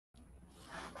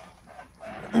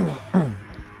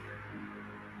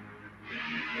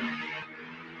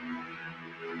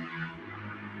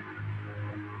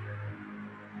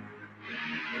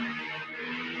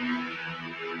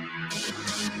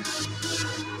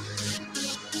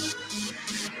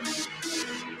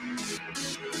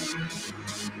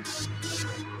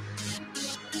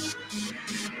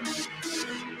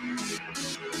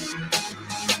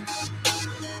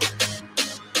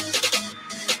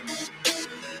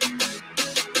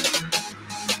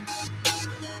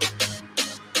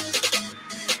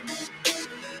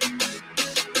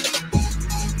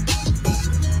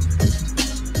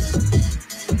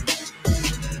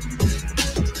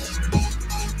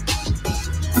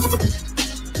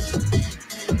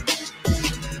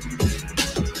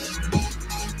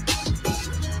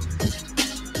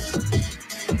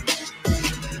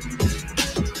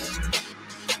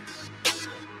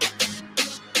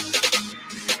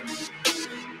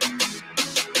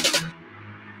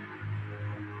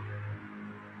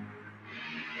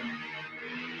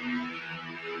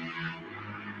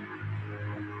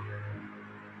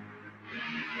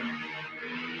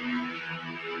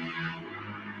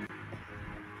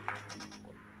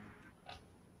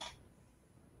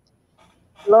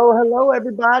Hello, hello,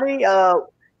 everybody.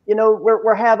 You know,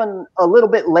 we're having a little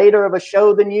bit later of a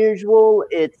show than usual.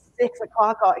 It's 6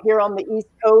 o'clock out here on the East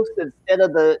Coast instead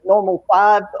of the normal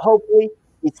 5. Hopefully,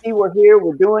 you see we're here.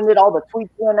 We're doing it. All the tweets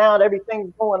went out.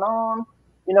 Everything's going on.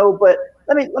 You know, but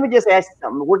let me just ask you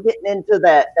something. We're getting into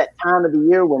that time of the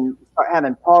year when you start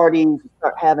having parties, you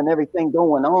start having everything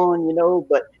going on. You know,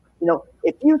 but you know,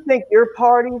 if you think your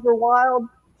parties are wild,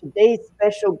 today's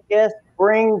special guest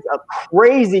brings a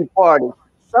crazy party.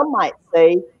 Some might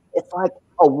say it's like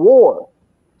a war.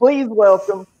 Please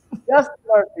welcome Justin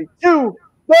Murphy to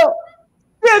the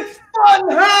SKITS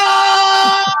Fun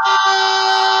House!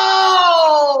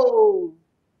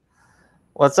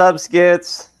 What's up,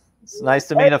 Skits? It's nice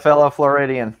to meet a fellow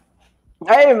Floridian.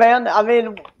 Hey, man. I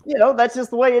mean, you know, that's just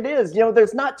the way it is. You know,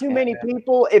 there's not too many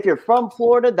people, if you're from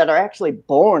Florida, that are actually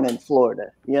born in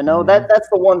Florida. You know, that's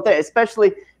the one thing.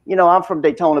 Especially, you know, I'm from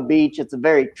Daytona Beach. It's a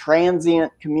very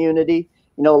transient community.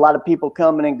 You know, a lot of people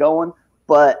coming and going.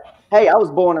 But, hey, I was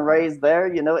born and raised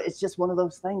there. You know, it's just one of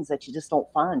those things that you just don't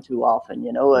find too often,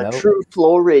 you know, a true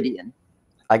Floridian.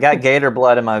 I got gator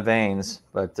blood in my veins,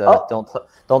 but don't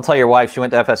tell your wife. She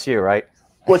went to FSU, right?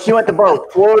 Well, she went to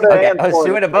both Florida and Florida.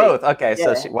 She went to both. Okay,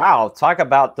 yeah. So wow, talk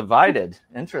about divided.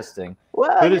 Interesting.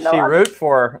 Well, who did she root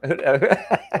for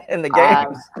in the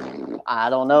games?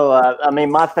 I don't know. I mean,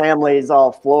 my family is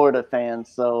all Florida fans,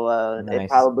 so nice. It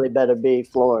probably better be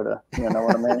Florida. You know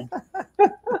what I mean?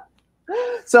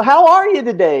 So, how are you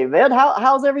today, man?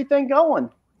 How's everything going?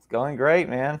 It's going great,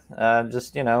 man.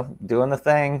 Just doing the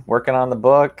thing, working on the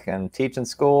book, and teaching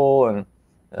school, and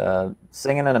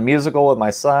singing in a musical with my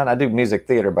son. I do music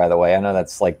theater, by the way. I know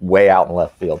that's like way out in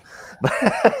left field.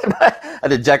 But I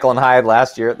did Jekyll and Hyde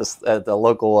last year at the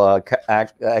local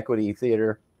Equity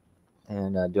Theater,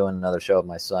 and doing another show with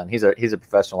my son. He's a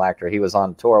professional actor. He was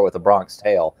on tour with The Bronx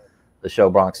Tale. The show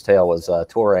Bronx Tale was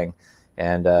touring,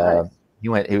 and nice. he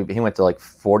went to like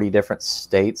 40 different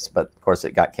states, but of course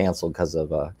it got canceled because of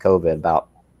COVID about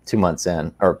 2 months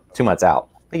in, or 2 months out.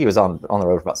 I think he was on the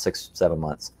road for about 6-7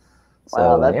 months.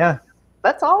 So, wow,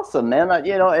 that's awesome, man.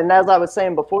 You know, and as I was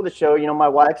saying before the show, you know, my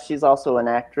wife, she's also an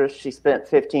actress. She spent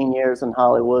 15 years in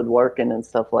Hollywood working and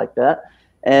stuff like that.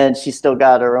 And she's still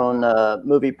got her own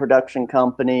movie production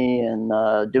company and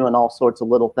doing all sorts of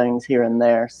little things here and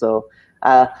there. So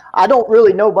I don't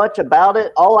really know much about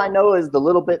it. All I know is the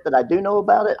little bit that I do know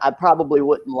about it, I probably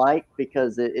wouldn't like,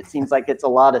 because it seems like it's a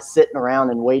lot of sitting around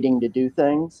and waiting to do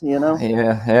things, you know?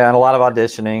 Yeah, and a lot of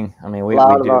auditioning. I mean, we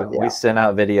send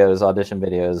out videos, audition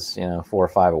videos, 4 or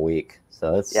 5 a week.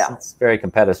 So it's very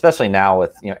competitive, especially now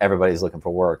with, everybody's looking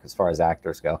for work as far as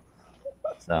actors go.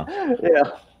 So yeah.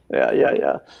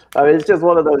 I mean, it's just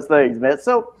one of those things, man.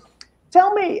 So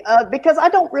tell me, because I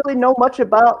don't really know much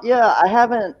about you. I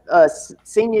haven't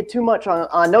seen you too much on.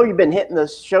 I know you've been hitting the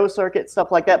show circuit, stuff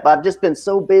like that, but I've just been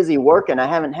so busy working. I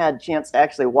haven't had a chance to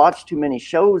actually watch too many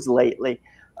shows lately.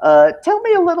 Tell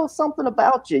me a little something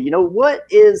about you. You know, what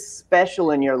is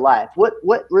special in your life? What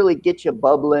really gets you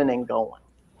bubbling and going?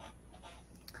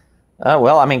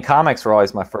 Well, I mean, comics were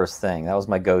always my first thing. That was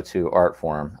my go-to art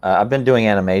form. I've been doing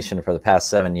animation for the past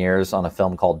 7 years on a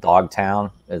film called Dogtown.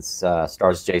 It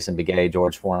stars Jason Begay,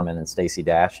 George Foreman, and Stacey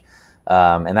Dash.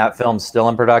 And that film's still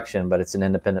in production, but it's an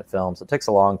independent film, so it takes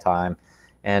a long time.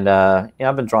 And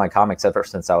I've been drawing comics ever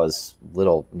since I was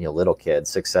little kid,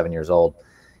 6-7 years old,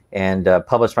 and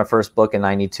published my first book in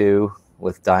 '92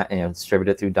 with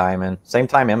distributed through Diamond. Same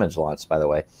time Image launched, by the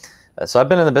way. So I've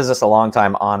been in the business a long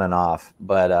time, on and off,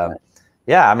 but.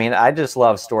 Yeah, I mean, I just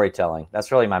love storytelling.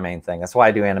 That's really my main thing. That's why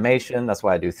I do animation. That's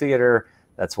why I do theater.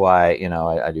 That's why,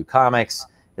 I do comics.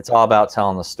 It's all about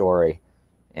telling the story.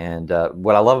 And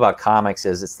what I love about comics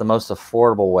is it's the most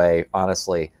affordable way,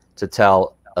 honestly, to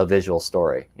tell a visual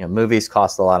story. Movies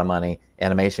cost a lot of money.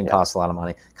 Animation costs a lot of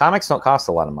money. Comics don't cost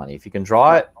a lot of money. If you can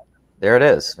draw it, there it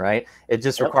is, right? It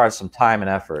just requires some time and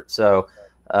effort. So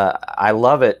I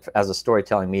love it as a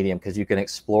storytelling medium because you can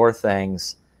explore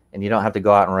things, and you don't have to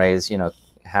go out and raise,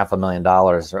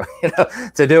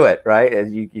 $500,000 to do it, right?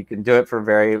 And you can do it for a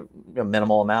very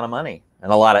minimal amount of money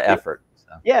and a lot of effort.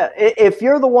 So. Yeah, if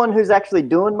you're the one who's actually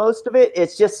doing most of it,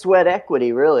 it's just sweat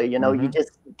equity, really. You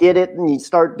just get it and you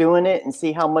start doing it and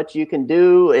see how much you can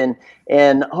do,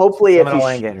 and hopefully if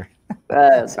you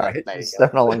Sorry, there you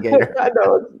Seminole and Gator. I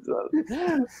know.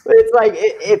 It's like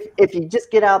if you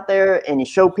just get out there and you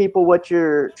show people what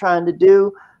you're trying to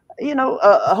do,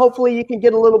 hopefully you can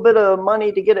get a little bit of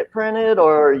money to get it printed,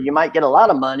 or you might get a lot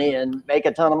of money and make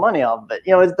a ton of money off of it.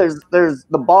 There's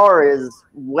the bar is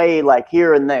way like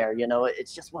here and there.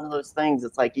 It's just one of those things.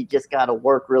 It's like you just got to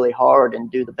work really hard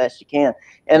and do the best you can.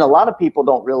 And a lot of people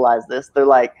don't realize this. They're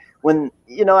like, when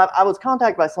I was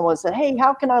contacted by someone and said, "Hey,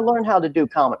 how can I learn how to do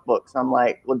comic books?" I'm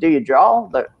like, "Well, do you draw?"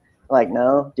 They're like,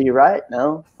 "No." "Do you write?"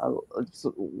 "No."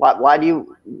 Why do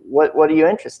you? What are you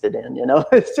interested in?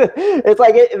 It's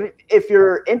like if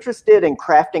you're interested in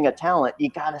crafting a talent,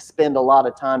 you got to spend a lot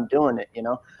of time doing it.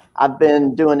 I've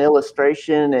been doing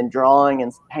illustration and drawing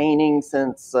and painting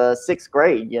since 6th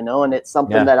grade. And it's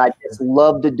something that I just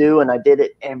love to do, and I did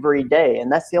it every day.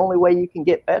 And that's the only way you can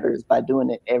get better, is by doing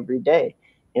it every day.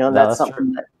 That's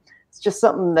something it's just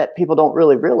something that people don't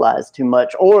really realize too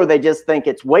much, or they just think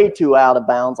it's way too out of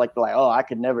bounds. Like, "Oh, I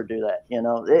could never do that."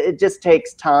 It just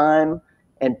takes time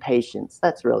and patience.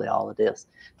 That's really all it is.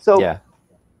 So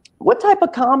what type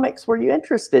of comics were you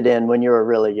interested in when you were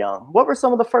really young? What were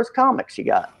some of the first comics you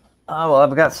got? Oh, well,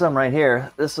 I've got some right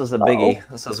here. This is a biggie.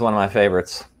 This is one of my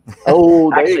favorites. Oh,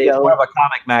 there Actually, you go. It's more of a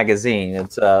comic magazine.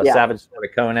 It's Savage Sword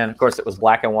of Conan. Of course, it was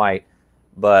black and white.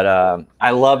 But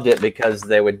I loved it because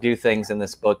they would do things in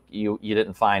this book you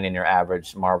didn't find in your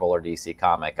average Marvel or DC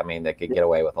comic. I mean, they could get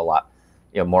away with a lot,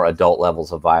 more adult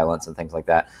levels of violence and things like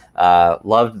that.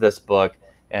 Loved this book,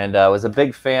 and was a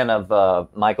big fan of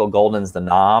Michael Golden's The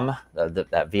Nam,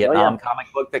 that Vietnam comic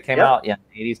book that came out in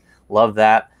the 80s. Loved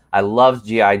that. I loved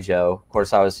G.I. Joe. Of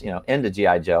course, I was into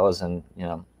G.I. Joe. I was in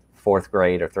 4th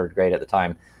grade or 3rd grade at the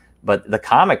time, but the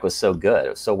comic was so good. It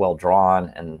was so well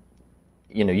drawn, and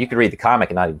you could read the comic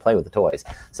and not even play with the toys.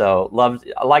 So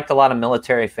I liked a lot of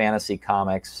military fantasy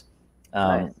comics.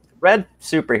 Read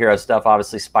superhero stuff.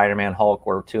 Obviously, Spider-Man, Hulk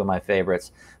were 2 of my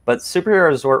favorites. But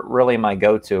superheroes weren't really my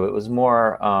go-to. It was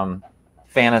more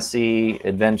fantasy,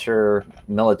 adventure,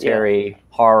 military,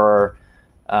 horror.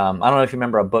 I don't know if you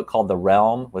remember a book called The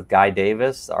Realm with Guy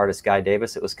Davis, the artist Guy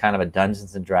Davis. It was kind of a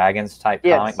Dungeons and Dragons type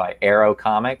comic by Arrow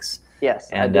Comics. Yes,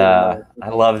 and I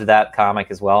loved that comic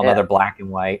as well. Another black and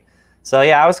white. So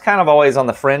I was kind of always on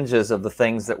the fringes of the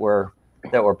things that were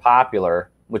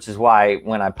popular, which is why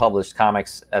when I published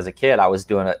comics as a kid, I was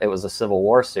doing it was a Civil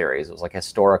War series. It was like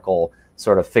historical,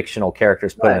 sort of fictional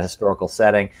characters put in a historical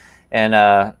setting,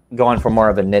 and going for more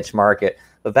of a niche market.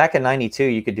 But back in '92,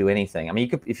 you could do anything. I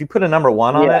mean, if you put a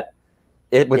 #1 on it,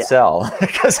 it would sell,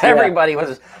 because everybody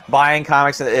was buying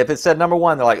comics. And if it said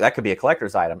 #1, they're like, that could be a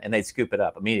collector's item, and they'd scoop it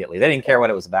up immediately. They didn't care what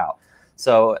it was about.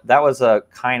 So that was a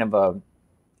kind of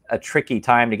a tricky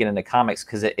time to get into comics,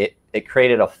 because it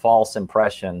created a false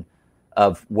impression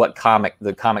of what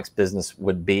the comics business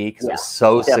would be, because it was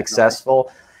so successful,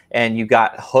 and you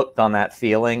got hooked on that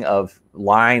feeling of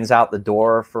lines out the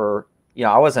door for,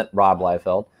 I wasn't Rob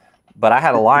Liefeld, but I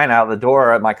had a line out the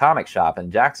door at my comic shop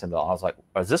in Jacksonville. I was like,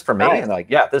 "Is this for me?" And they're like,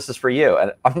 "Yeah, this is for you."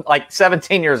 And I'm like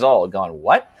 17 years old going,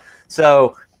 "What?"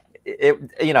 So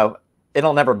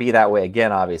it'll never be that way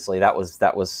again. Obviously, that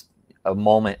was a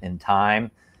moment in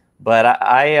time. But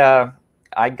I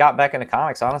got back into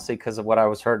comics, honestly, because of what I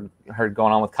was heard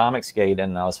going on with Comicsgate,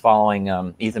 and I was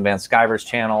following Ethan Van Sciver's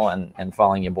channel and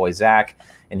following your boy Zach,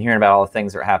 and hearing about all the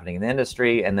things that are happening in the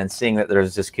industry, and then seeing that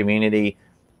there's this community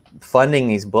funding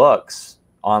these books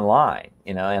online,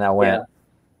 and I went,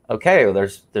 okay, well,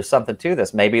 there's something to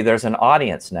this. Maybe there's an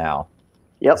audience now.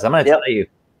 Because I'm going to tell you,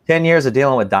 10 years of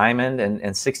dealing with Diamond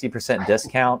and 60%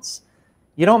 discounts,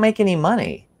 you don't make any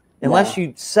money unless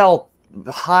you sell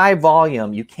high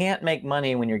volume. You can't make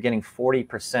money when you're getting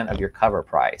 40% of your cover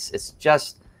price. It's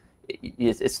just,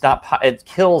 it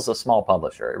kills a small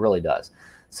publisher. It really does.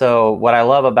 So what I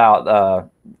love about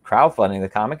crowdfunding the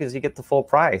comic is you get the full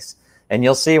price. And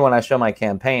you'll see when I show my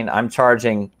campaign, I'm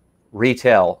charging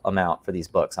retail amount for these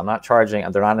books. I'm not charging,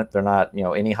 they're not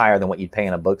any higher than what you'd pay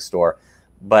in a bookstore,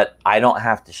 but I don't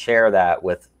have to share that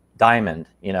with Diamond,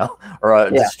 or a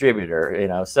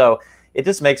distributor, so it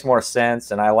just makes more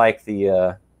sense. And I like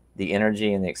the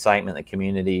energy and the excitement, the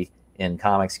community in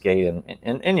Comicsgate,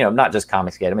 and not just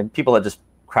Comicsgate. I mean, people that just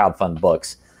crowdfund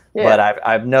books. But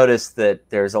I've noticed that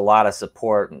there's a lot of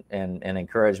support and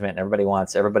encouragement, and everybody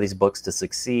wants everybody's books to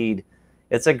succeed.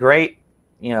 It's a great,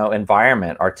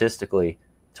 environment artistically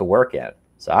to work in.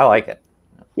 So I like it.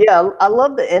 Yeah, I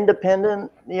love the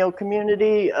independent,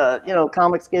 community.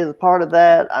 Comicsgate is a part of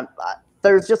that.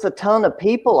 There's just a ton of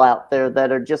people out there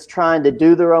that are just trying to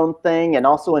do their own thing, and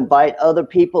also invite other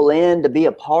people in to be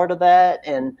a part of that.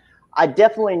 And I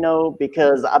definitely know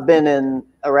because I've been in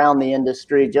around the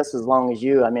industry just as long as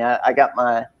you. I mean, I got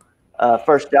my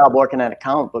first job working at a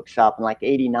comic book shop in like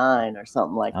 '89 or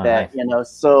something like Oh, that. nice. You know,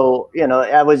 so you know,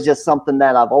 that was just something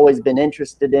that I've always been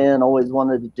interested in, always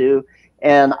wanted to do.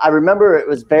 And I remember it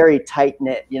was very tight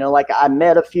knit. You know, like I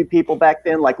met a few people back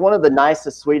then. Like one of the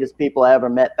nicest, sweetest people I ever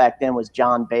met back then was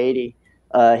John Beatty.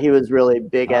 He was really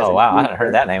big as Oh, an wow. I hadn't heard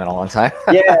inker. that name in a long time.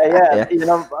 Yeah, yeah. Yeah. You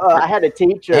know, I had a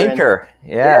teacher, and Anchor.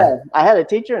 Yeah. yeah, I had a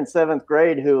teacher in seventh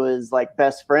grade who was like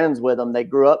best friends with him. They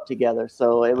grew up together,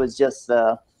 so it was just,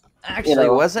 you Actually,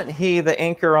 know, wasn't he the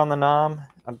anchor on the Nom?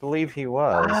 I believe he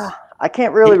was. I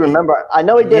can't really He, remember. I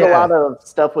know he did a yeah. lot of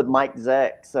stuff with Mike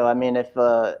Zeck. So I mean, if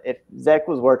Zeck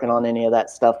was working on any of that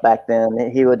stuff back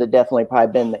then, he would have definitely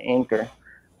probably been the anchor.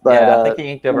 But Yeah, I think he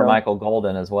inked you over know, Michael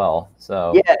Golden as well.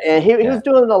 So, yeah, and he yeah. was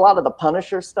doing a lot of the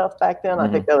Punisher stuff back then. I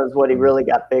Hmm. think that was what he Hmm. really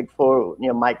got big for. You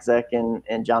know, Mike Zeck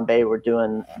and John Bay were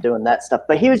doing that stuff.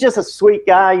 But he was just a sweet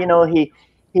guy. You know, he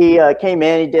came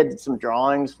in, he did some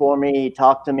drawings for me. He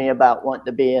talked to me about wanting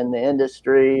to be in the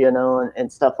industry, you know, and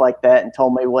stuff like that, and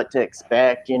told me what to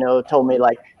expect. You know, told me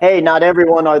like, hey, not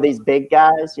everyone are these big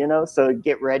guys, you know, so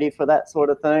get ready for that sort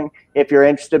of thing if you're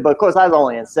interested. But of course, I was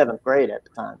only in seventh grade at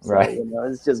the time, so Right. you know,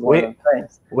 it's just one of We those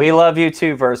things. we love you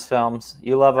too, Verse Films.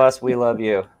 You love us, we love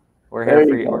you. We're here There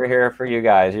for you you. go. We're here for you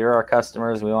guys. You're our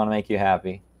customers. We want to make you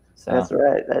happy. So, That's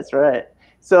right. That's right.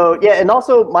 So yeah, and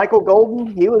also Michael Golden,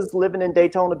 he was living in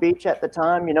Daytona Beach at the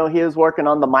time. You know, he was working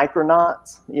on the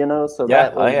Micronauts. You know, so yeah.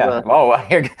 that Oh, was yeah.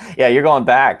 Oh, yeah. You're going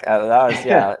back. That was,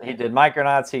 yeah. He did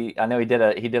Micronauts. I know he did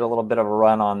a little bit of a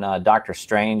run on Doctor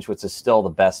Strange, which is still the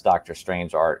best Doctor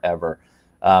Strange art ever.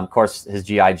 Of course, his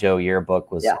GI Joe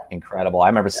yearbook was yeah, incredible. I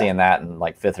remember seeing that in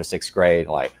like fifth or sixth grade.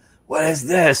 Like, what is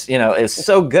this? You know, it's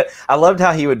so good. I loved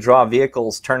how he would draw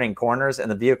vehicles turning corners, and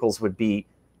the vehicles would be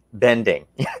bending.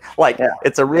 Like yeah,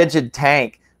 it's a rigid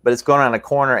tank, but it's going around a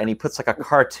corner, and he puts like a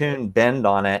cartoon bend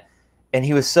on it. And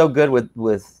he was so good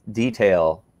with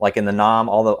detail. Like in the Nom,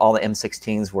 all the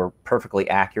M16s were perfectly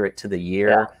accurate to the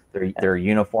year. Their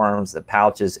uniforms, the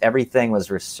pouches, everything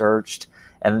was researched,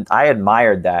 and I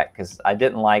admired that because I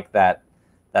didn't like that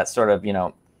sort of, you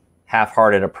know,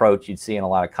 half-hearted approach you'd see in a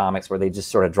lot of comics where they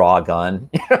just sort of draw a gun,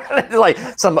 like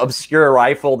some obscure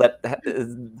rifle that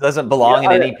doesn't belong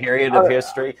in any period of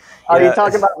history. Are you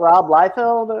talking about Rob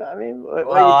Liefeld? I mean, what are you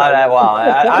talking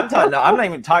about? I'm talking. No, I'm not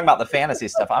even talking about the fantasy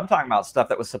stuff. I'm talking about stuff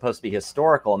that was supposed to be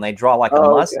historical, and they draw like a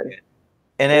musket. Okay.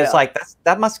 And it's like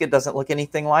that musket doesn't look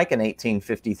anything like an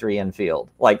 1853 Enfield.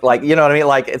 Like you know what I mean?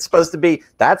 Like it's supposed to be.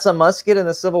 That's a musket in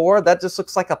the Civil War. That just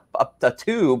looks like a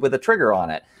tube with a trigger on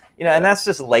it. You know, and that's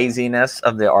just laziness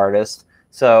of the artist.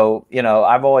 So you know,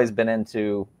 I've always been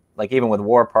into, like, even with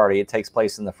War Party, it takes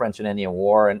place in the French and Indian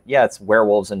War, and yeah, it's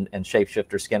werewolves and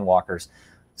shapeshifter skinwalkers.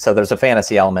 So there's a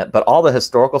fantasy element, but all the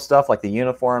historical stuff, like the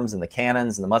uniforms and the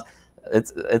cannons and the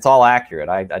it's all accurate.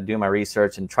 I do my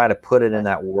research and try to put it in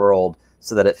that world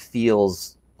so that it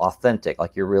feels authentic,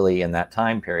 like you're really in that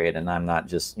time period, and I'm not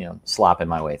just, you know, slopping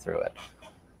my way through it.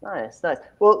 Nice, nice.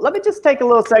 Well, let me just take a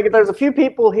little second. There's a few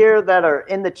people here that are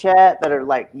in the chat that are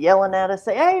like yelling at us,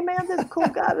 say, "Hey, man, this cool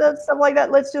guy," stuff like that.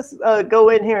 Let's just go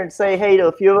in here and say hey to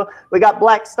a few of them. We got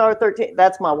Black Star 13.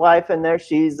 That's my wife in there.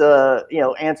 She's you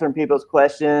know, answering people's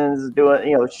questions, doing,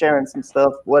 you know, sharing some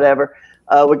stuff, whatever.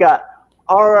 We got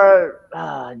our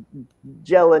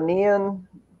Jelenian.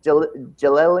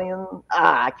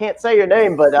 I can't say your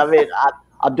name, but I mean,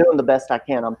 I'm doing the best I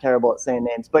can. I'm terrible at saying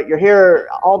names, but you're here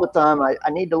all the time. I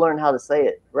need to learn how to say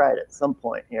it right at some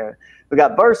point here. We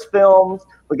got Burst Films.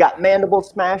 We got Mandible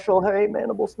Smasher. Hey,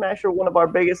 Mandible Smasher, one of our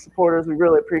biggest supporters. We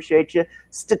really appreciate you.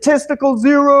 Statistical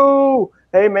Zero.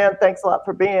 Hey, man, thanks a lot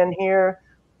for being here.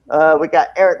 We got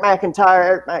Eric McIntyre.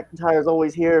 Eric McIntyre is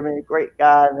always here. I mean, a great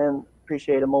guy, man.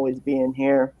 Appreciate him always being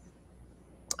here.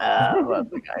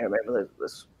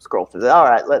 Let's scroll through that. All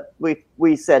right,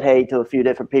 we said hey to a few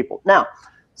different people. Now,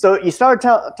 so you started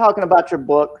talking about your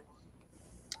book.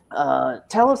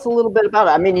 Tell us a little bit about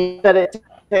it. I mean, you said it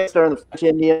takes during the French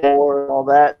Indian War and all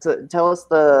that. So tell us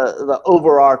the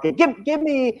overarching. Give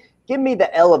me the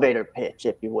elevator pitch,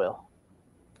 if you will.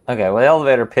 Okay, well, the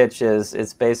elevator pitch is,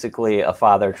 it's basically a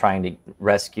father trying to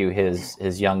rescue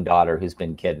his young daughter who's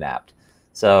been kidnapped.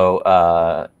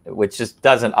 So, which just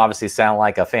doesn't obviously sound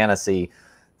like a fantasy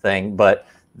thing, but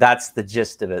that's the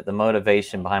gist of it. The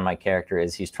motivation behind my character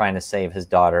is he's trying to save his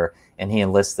daughter, and he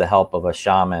enlists the help of a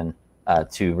shaman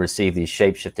to receive these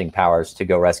shape-shifting powers to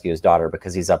go rescue his daughter,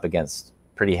 because he's up against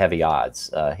pretty heavy odds.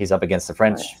 He's up against the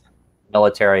French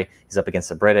military, he's up against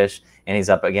the British, and he's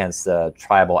up against the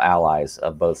tribal allies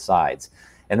of both sides.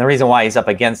 And the reason why he's up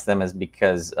against them is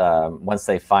because once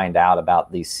they find out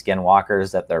about these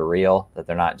skinwalkers, that they're real, that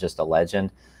they're not just a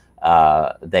legend,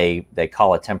 they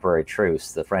call a temporary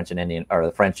truce. The French and Indian, or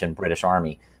the French and British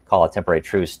Army, call a temporary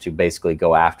truce to basically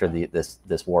go after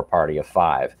this war party of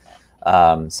 5.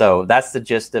 So that's the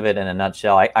gist of it in a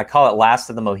nutshell. I call it Last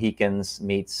of the Mohicans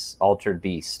meets Altered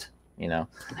Beast. You know,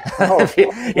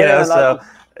 so.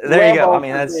 There you go. I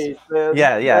mean, that's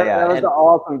yeah. That was an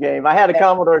awesome game. I had a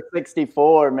Commodore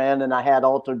 64, man, and I had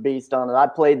Altered Beast on it. I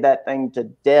played that thing to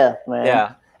death, man.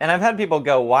 Yeah, and I've had people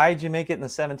go, "Why did you make it in the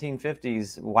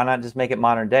 1750s? Why not just make it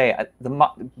modern day?"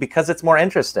 Because it's more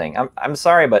interesting. I'm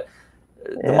sorry, but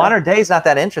the modern day is not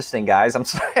that interesting, guys. I'm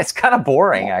sorry, it's kind of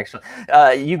boring, actually.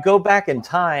 You go back in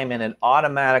time, and it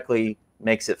automatically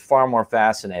makes it far more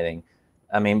fascinating.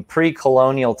 I mean,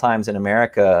 pre-colonial times in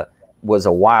America was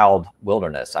a wild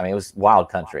wilderness. I mean, it was wild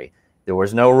country. There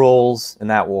was no rules in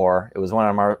that war. It was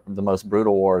one of the most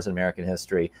brutal wars in American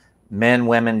history. Men,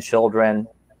 women, children,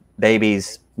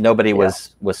 babies, nobody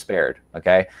was spared.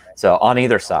 Okay, so on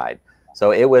either side.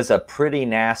 So it was a pretty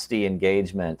nasty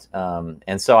engagement.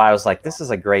 And so I was like, this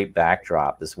is a great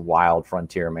backdrop, this wild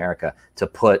frontier America, to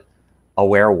put a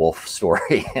werewolf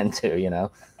story into, you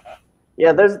know?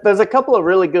 Yeah, there's a couple of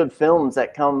really good films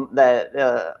that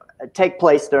take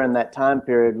place during that time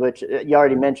period, which you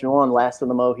already mentioned one, Last of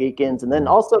the Mohicans, and then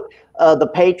also The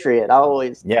Patriot. I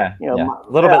always, a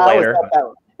little bit later.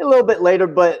 A little bit later,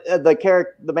 but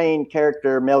the main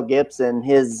character, Mel Gibson,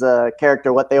 his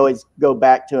character, what they always go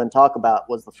back to and talk about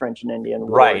was the French and Indian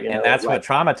War. Right, and that's what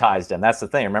traumatized him. That's the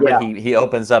thing. Remember, he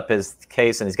opens up his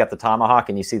case and he's got the tomahawk,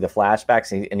 and you see the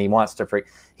flashbacks, and he wants to freak.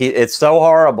 It's so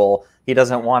horrible. He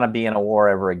doesn't want to be in a war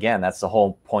ever again. That's the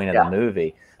whole point of the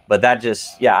movie. But that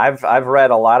just, I've read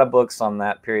a lot of books on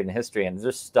that period in history, and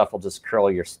this stuff will just curl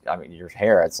your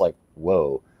hair. It's like,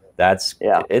 whoa, it's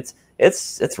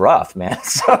rough, man.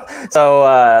 So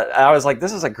I was like,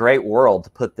 this is a great world to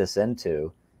put this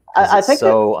into. I think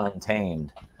so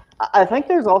untamed. I think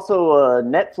there's also a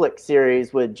Netflix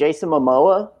series with Jason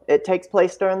Momoa. It takes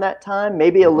place during that time,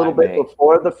 maybe a little bit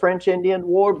before the French-Indian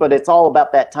War, but it's all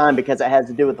about that time because it has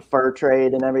to do with the fur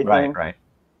trade and everything. Right.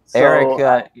 So,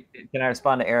 Eric, can I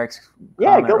respond to Eric's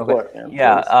comment? Go for it.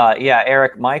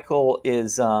 Eric, Michael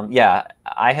is, I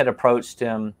had approached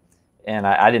him, and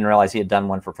I didn't realize he had done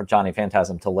one for Johnny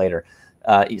Phantasm until later.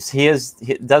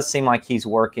 It does seem like he's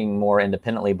working more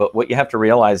independently, but what you have to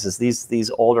realize is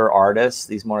these older artists,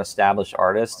 these more established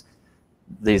artists,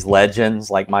 these legends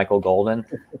like Michael Golden,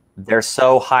 they're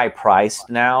so high priced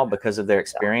now because of their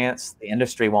experience, the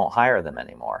industry won't hire them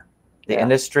anymore. The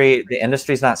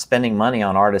industry's not spending money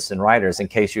on artists and writers, in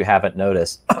case you haven't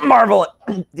noticed. Marvel,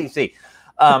 DC.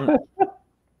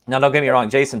 Now, don't get me wrong.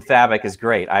 Jason Fabok is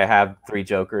great. I have 3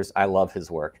 Jokers. I love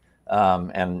his work.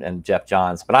 And Jeff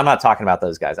Johns. But I'm not talking about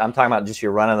those guys. I'm talking about just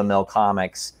your run-of-the-mill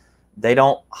comics. They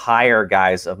don't hire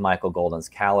guys of Michael Golden's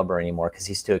caliber anymore because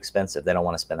he's too expensive. They don't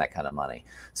want to spend that kind of money.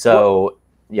 So...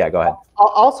 yeah, go ahead.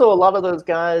 Also, a lot of those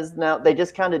guys now, they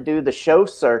just kind of do the show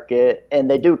circuit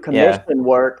and they do commission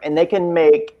work, and they can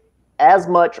make as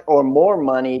much or more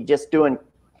money just doing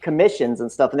commissions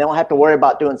and stuff, and they don't have to worry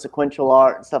about doing sequential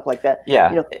art and stuff like that.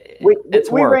 Yeah,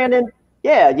 we ran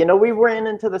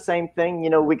into the same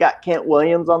thing. We got Kent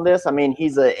Williams on this. I mean,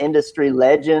 he's an industry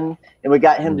legend, and we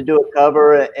got him to do a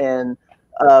cover, and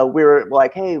we were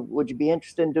like, hey, would you be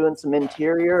interested in doing some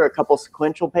interior, a couple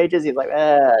sequential pages? He's like,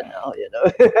 no,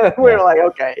 we were like,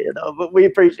 okay, but we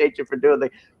appreciate you for doing the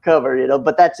cover,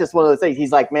 but that's just one of those things.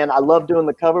 He's like, man, I love doing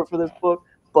the cover for this book,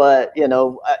 but,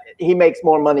 he makes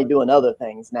more money doing other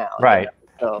things now. Right.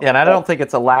 So, and I don't think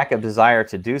it's a lack of desire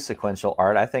to do sequential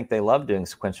art. I think they love doing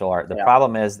sequential art. The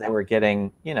problem is they were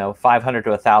getting, $500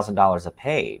 to $1,000 a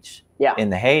page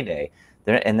in the heyday.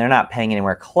 They're not paying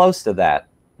anywhere close to that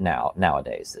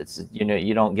nowadays. It's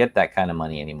you don't get that kind of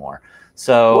money anymore.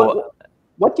 So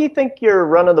what do you think your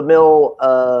run-of-the-mill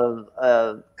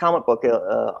comic book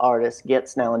artist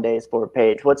gets nowadays for a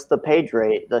page? What's the page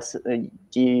rate?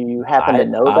 Do you happen to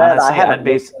know that?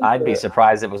 Honestly, I'd be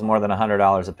surprised if it was more than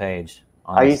 $100 a page,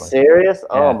 honestly. Are you serious?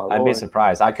 Oh my Lord. I'd be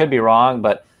surprised. I could be wrong,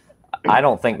 but I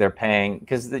don't think they're paying,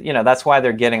 because that's why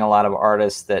they're getting a lot of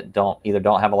artists that either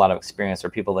don't have a lot of experience,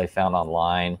 or people they found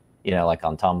online, like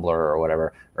on Tumblr or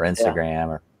whatever, or Instagram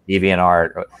or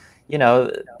DeviantArt.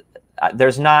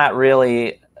 There's not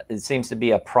really, it seems to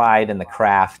be a pride in the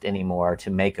craft anymore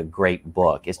to make a great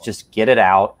book. It's just get it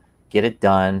out, get it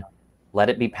done, let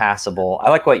it be passable. I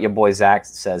like what your boy Zach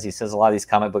says. He says a lot of these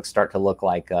comic books start to look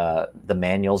like the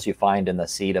manuals you find in the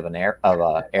seat of an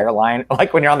airline,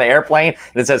 like when you're on the airplane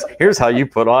and it says, here's how you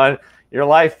put on your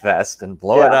life vest and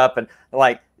blow it up. And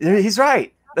he's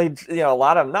right. they, you know, a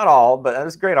lot of them, not all, but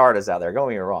there's great artists out there. Don't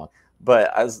get me wrong.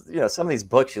 But as you know, some of these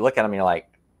books, you look at them, and you're like,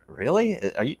 really?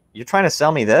 You're trying to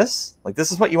sell me this? Like,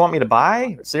 this is what you want me to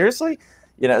buy? Seriously?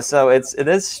 You know, so it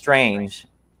is strange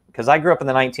because I grew up in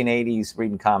the 1980s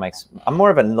reading comics. I'm more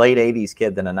of a late 80s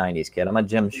kid than a 90s kid. I'm a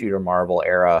Jim Shooter Marvel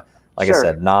era, like I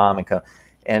said, Nom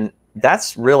and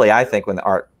that's really, I think, when the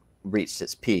art reached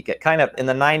its peak. It kind of, in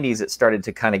the 90s, it started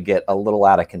to kind of get a little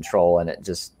out of control, and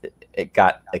it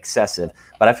got excessive.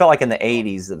 But I felt like in the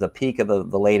 80s, the peak of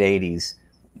the late 80s,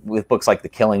 with books like The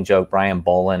Killing Joke, Brian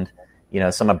Boland, you know,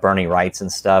 some of Bernie Wright's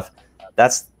and stuff,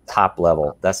 that's top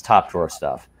level. That's top drawer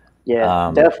stuff.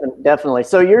 Yeah, definitely.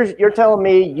 So you're telling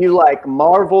me you like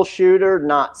Marvel Shooter,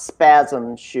 not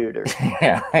Spasm Shooter?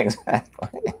 Yeah,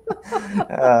 exactly.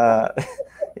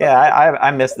 Yeah,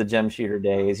 I miss the Jim Shooter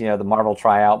days. You know, the Marvel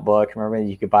tryout book. Remember,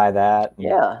 you could buy that.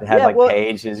 Yeah, it had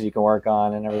pages you can work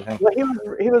on and everything. Well,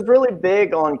 he was really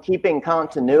big on keeping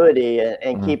continuity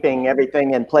and keeping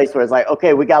everything in place. Where it's like,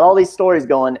 okay, we got all these stories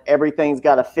going. Everything's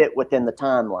got to fit within the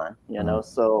timeline, you know.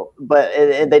 So, but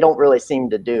they don't really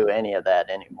seem to do any of that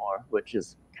anymore, which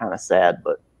is kind of sad.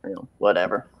 But you know,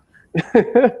 whatever.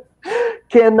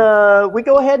 Can we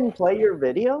go ahead and play your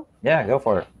video? Yeah, go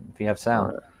for it if you have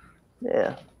sound.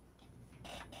 Yeah.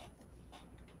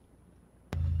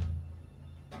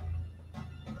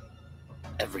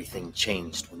 Everything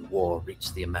changed when war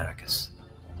reached the Americas.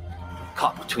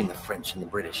 Caught between the French and the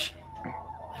British,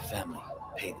 my family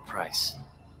paid the price.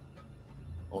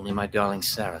 Only my darling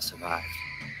Sarah survived.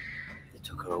 They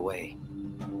took her away.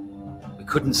 We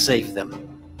couldn't save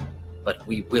them, but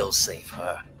we will save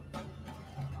her.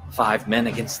 5 men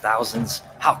against thousands,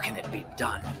 how can it be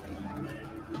done?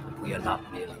 We are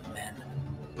not merely men.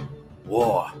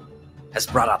 War has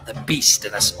brought out the beast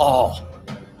in us all.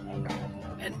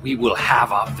 And we will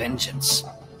have our vengeance.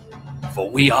 For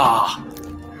we are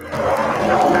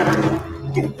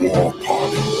the War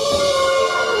Party.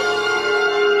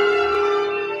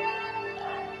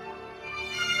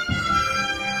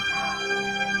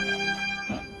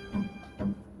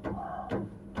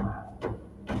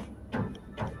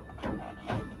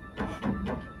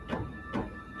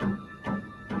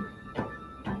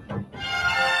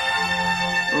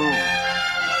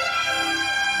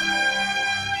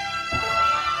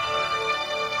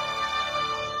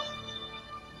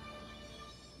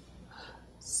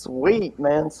 Sweet,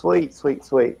 man. Sweet.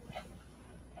 Let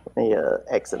me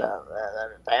exit out.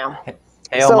 Bam.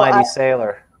 Hail, mighty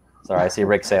sailor. Sorry, I see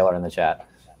Rick Sailor in the chat.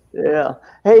 Yeah.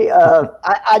 Hey,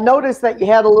 I noticed that you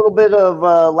had a little bit of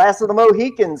Last of the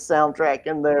Mohicans soundtrack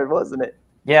in there, wasn't it?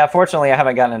 Yeah, fortunately, I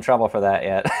haven't gotten in trouble for that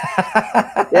yet.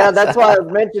 Yeah, that's why I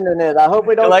was mentioning it. I hope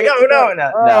we don't. You're like, oh no.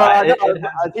 I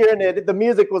was hearing it. The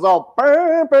music was all.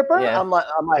 Yeah. I'm like,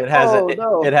 it hasn't.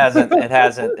 Oh, no. It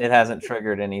hasn't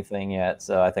triggered anything yet.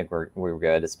 So I think we're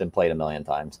good. It's been played a million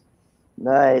times.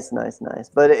 Nice.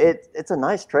 But it's a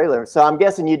nice trailer. So I'm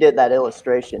guessing you did that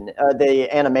illustration, the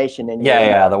animation in.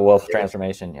 Yeah, the wolf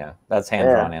transformation. Yeah, that's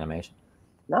hand-drawn animation.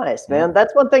 Nice, man.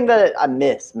 That's one thing that I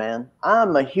miss, man.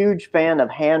 I'm a huge fan of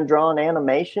hand-drawn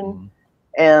animation,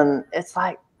 and it's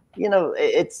like, you know,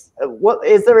 it's what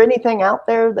is there anything out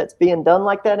there that's being done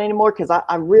like that anymore? Because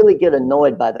I really get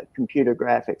annoyed by the computer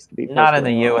graphics. To be not in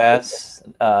the U.S.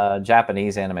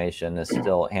 Japanese animation is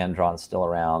still hand-drawn, still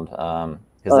around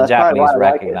because the Japanese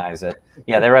recognize it.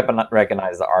 Yeah, they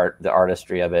recognize the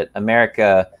artistry of it.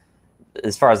 America,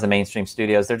 as far as the mainstream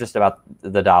studios, they're just about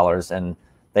the dollars, and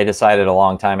they decided a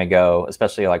long time ago,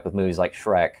 especially like with movies like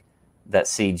Shrek, that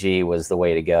CG was the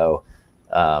way to go,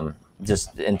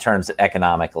 just in terms of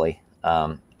economically.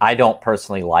 I don't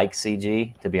personally like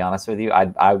CG, to be honest with you.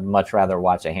 I'd much rather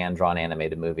watch a hand-drawn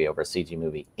animated movie over a CG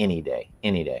movie any day.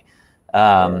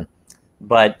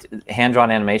 But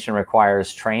hand-drawn animation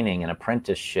requires training and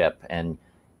apprenticeship and,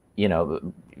 you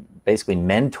know, basically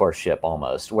mentorship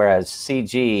almost. Whereas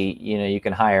CG, you know, you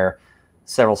can hire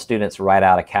several students right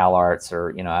out of CalArts or,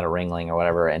 you know, out of Ringling or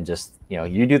whatever, and just, you know,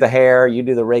 you do the hair, you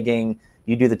do the rigging,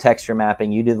 you do the texture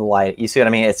mapping, you do the light. You see what I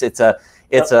mean? It's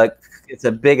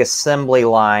a big assembly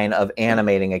line of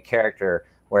animating a character.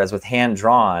 Whereas with hand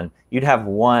drawn, you'd have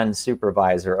one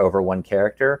supervisor over one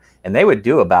character, and they would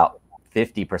do about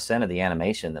 50% of the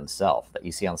animation themselves that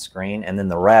you see on screen, and then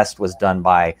the rest was done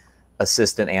by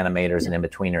assistant animators and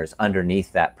in-betweeners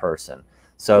underneath that person.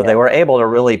 So they were able to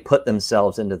really put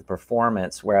themselves into the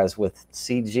performance, whereas with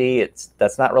CG,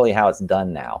 that's not really how it's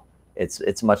done now.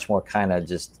 It's much more kind of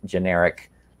just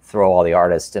generic, throw all the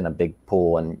artists in a big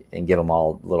pool and give them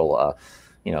all little,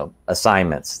 you know,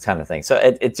 assignments kind of thing. So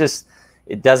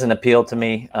it doesn't appeal to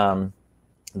me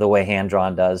the way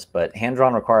hand-drawn does, but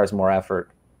hand-drawn requires more effort.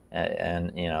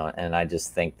 And you know, and I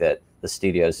just think that the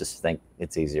studios just think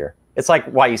it's easier. It's like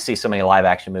why you see so many live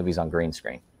action movies on green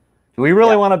screen. Do we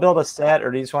really want to build a set,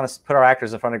 or do you just want to put our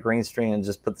actors in front of green screen and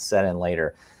just put the set in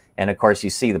later? And of course, you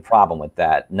see the problem with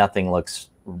that. Nothing looks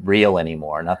real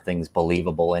anymore. Nothing's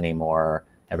believable anymore.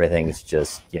 Everything's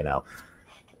just, you know,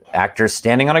 actors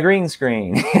standing on a green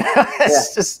screen.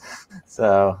 It's just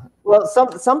so. Well,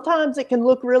 sometimes it can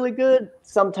look really good.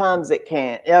 Sometimes it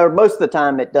can't. Or most of the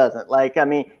time it doesn't. Like, I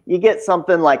mean, you get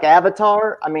something like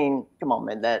Avatar. I mean, come on,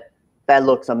 man, that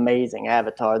looks amazing,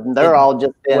 Avatar. And they're all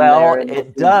just in there.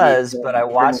 It does, but I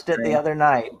watched it the other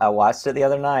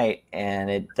night. And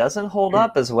it doesn't hold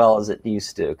up as well as it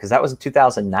used to, because that was in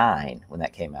 2009 when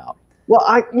that came out.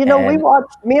 Well, me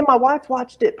and my wife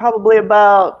watched it probably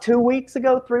about 2 weeks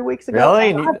ago, 3 weeks ago.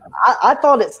 Really? I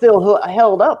thought it still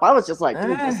held up. I was just like,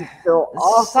 dude, this is still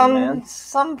awesome, man.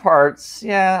 Some parts,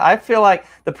 yeah. I feel like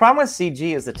the problem with CG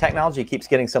is the technology keeps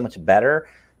getting so much better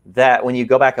that when you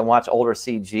go back and watch older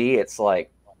CG, it's like,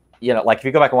 you know, like if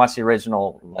you go back and watch the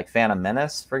original, like Phantom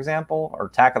Menace, for example, or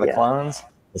Attack of the Clones,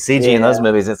 the CG in those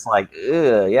movies, it's like,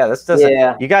 this doesn't.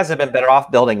 Yeah. You guys have been better off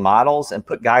building models and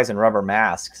put guys in rubber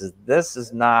masks. This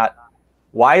is not.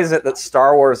 Why is it that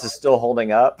Star Wars is still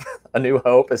holding up? A New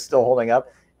Hope is still holding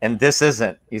up, and this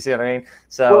isn't. You see what I mean?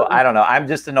 So I don't know. I'm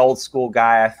just an old school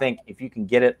guy. I think if you can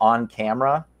get it on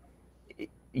camera,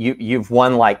 you've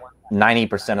won like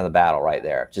 90% of the battle right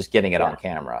there. Just getting it on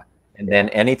camera, and then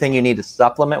anything you need to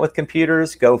supplement with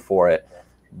computers, go for it.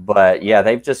 But yeah,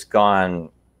 they've just gone.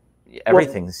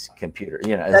 Everything's computer,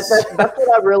 you know. That's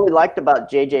what I really liked about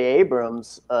J.J.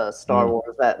 Abrams' Star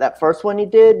Wars. That first one he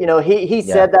did, you know, he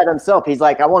said that himself. He's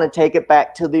like, I want to take it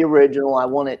back to the original. I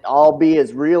want it all be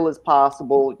as real as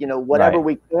possible. You know, whatever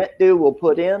we can't do, we'll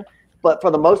put in. But for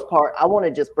the most part, I want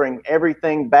to just bring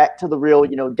everything back to the real,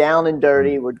 you know, down and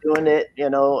dirty. We're doing it, you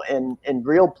know, in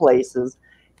real places.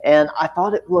 And I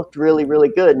thought it looked really, really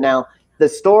good. Now, the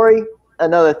story,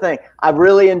 another thing, I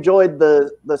really enjoyed the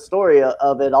story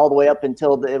of it all the way up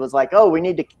until it was like, oh, we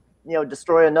need to, you know,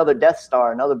 destroy another Death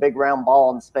Star, another big round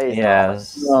ball in space. Yeah,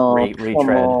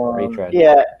 retread.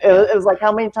 Yeah, it was like,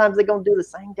 how many times are they gonna do the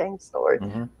same dang story?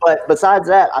 But besides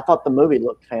that, I thought the movie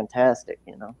looked fantastic.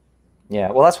 You know. Yeah,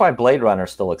 well, that's why Blade Runner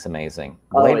still looks amazing.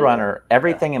 Blade Runner,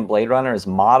 everything in Blade Runner is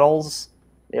models.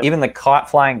 Even the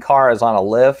flying car is on a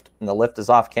lift, and the lift is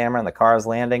off camera, and the car is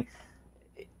landing.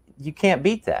 You can't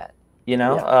beat that. You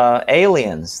know,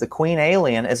 Aliens, the Queen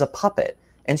Alien is a puppet,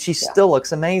 and she still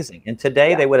looks amazing. And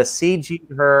today they would have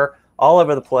CG'd her all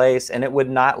over the place, and it would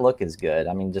not look as good.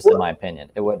 I mean, just in my opinion,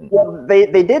 it wouldn't. Well, they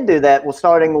did do that. Well,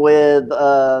 starting with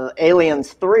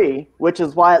Aliens 3, which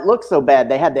is why it looks so bad.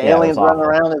 They had the aliens running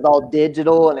around as all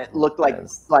digital, and it looked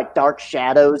like dark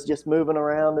shadows just moving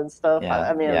around and stuff.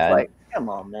 I mean, it's like, come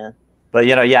on, man. But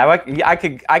you know, I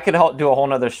could do a whole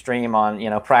nother stream on, you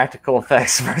know, practical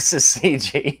effects versus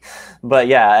CG. But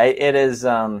yeah, it is.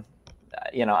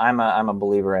 You know, I'm a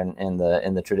believer in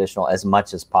the traditional as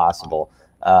much as possible.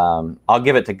 I'll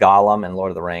give it to Gollum and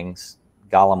Lord of the Rings.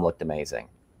 Gollum looked amazing,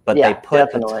 but they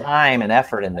put the time and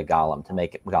effort into Gollum to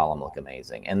make Gollum look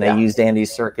amazing, and they used Andy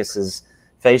Serkis's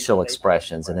facial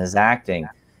expressions and his acting.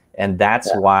 And that's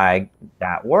why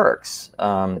that works.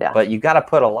 But you got to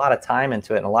put a lot of time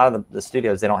into it. And a lot of the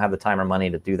studios, they don't have the time or money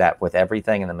to do that with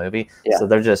everything in the movie. So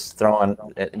they're just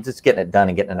just getting it done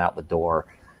and getting it out the door.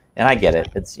 And I get it.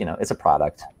 It's, you know, it's a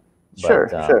product.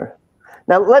 Sure.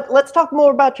 Now let's talk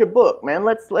more about your book, man.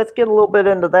 Let's get a little bit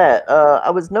into that. I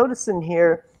was noticing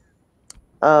here.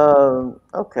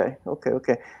 Okay.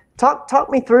 Talk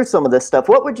me through some of this stuff.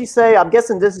 What would you say? I'm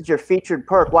guessing this is your featured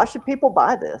perk. Why should people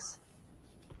buy this?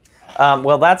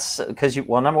 Well, that's because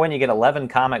number one, you get 11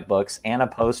 comic books and a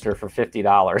poster for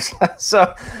 $50.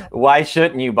 So why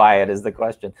shouldn't you buy it is the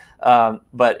question.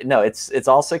 But no, it's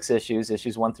all 6 issues,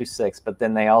 issues 1 through 6. But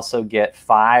then they also get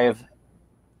 5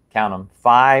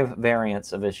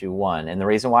 variants of issue 1. And the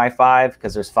reason why 5,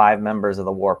 because there's 5 members of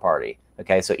the War Party.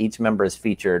 Okay, so each member is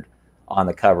featured on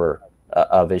the cover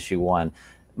of issue 1.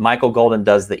 Michael Golden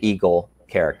does the Eagle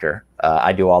character.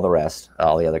 I do all the rest,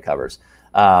 all the other covers.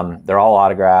 They're all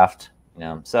autographed, you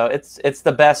know, so it's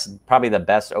the best, probably the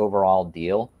best overall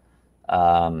deal, you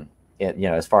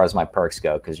know, as far as my perks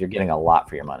go, because you're getting a lot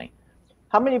for your money.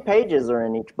 How many pages are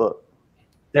in each book?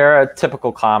 They're a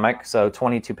typical comic, so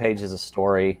 22 pages of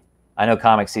story. I know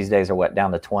comics these days are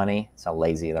down to 20. That's how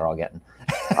lazy they're all getting.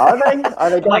 Are they? Are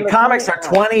they? My comics are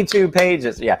 22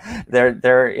 pages. Yeah,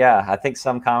 they're. Yeah, I think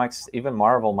some comics, even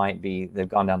Marvel, might be. They've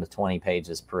gone down to 20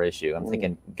 pages per issue. I'm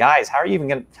thinking, guys, how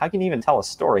can you even tell a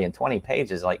story in 20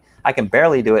 pages? Like, I can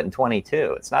barely do it in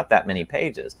 22. It's not that many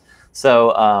pages.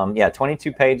 So yeah,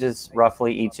 22 pages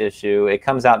roughly each issue. It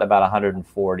comes out to about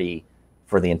 140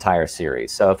 for the entire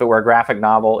series. So if it were a graphic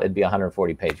novel, it'd be a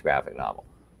 140-page graphic novel.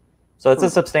 So it's a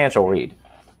substantial read.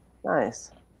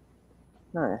 Nice,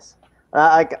 nice.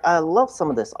 I love some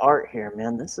of this art here,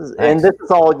 man. This is Thanks. and this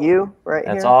is all you right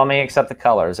here. That's all me except the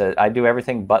colors. I do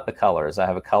everything but the colors. I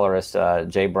have a colorist,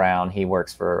 Jay Brown. He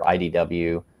works for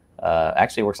IDW.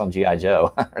 Actually works on G.I.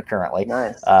 Joe currently.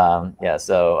 Nice. Yeah,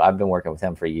 so I've been working with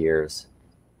him for years.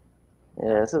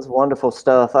 Yeah, this is wonderful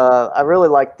stuff. I really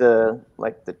like the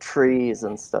trees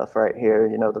and stuff right here.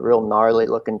 You know, the real gnarly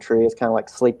looking trees, kind of like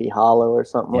Sleepy Hollow or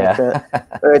something like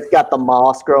that. Or it's got the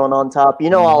moss growing on top.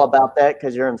 You know all about that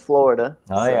because you're in Florida.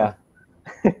 Oh, so. Yeah.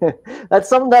 That's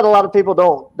something that a lot of people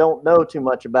don't know too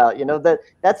much about. You know,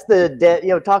 that's the dead. You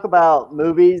know, talk about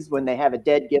movies when they have a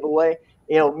dead giveaway.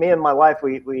 You know, me and my wife,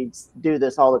 we do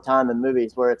this all the time in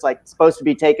movies where it's like supposed to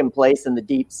be taking place in the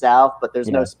deep South, but there's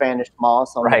no Spanish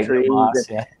moss on the trees. Moss,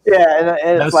 and no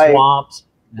it's like swamps.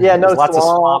 Yeah, no lots swamps. of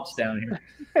swamps down here.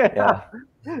 Yeah.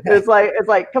 It's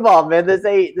like, come on, man. This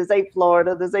ain't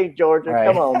Florida. This ain't Georgia. Right.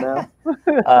 Come on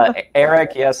now.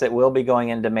 Eric, yes, it will be going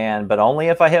in demand, but only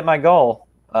if I hit my goal.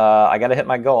 I got to hit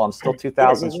my goal. I'm still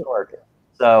 2,000 short.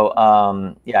 So,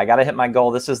 yeah, I got to hit my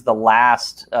goal. This is the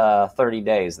last 30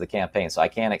 days of the campaign, so I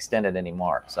can't extend it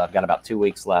anymore. So I've got about 2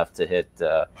 weeks left to hit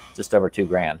just over $2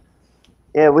 grand.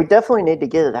 Yeah, we definitely need to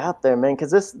get it out there, man,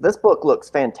 because this book looks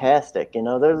fantastic. You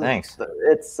know, Thanks.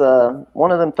 It's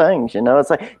one of them things. You know, it's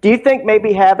like, do you think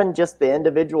maybe having just the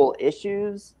individual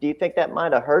issues, do you think that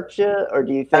might have hurt you, or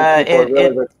do you think people are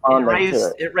really responding to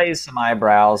it? It raised some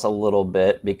eyebrows a little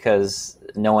bit because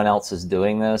no one else is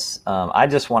doing this. I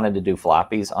just wanted to do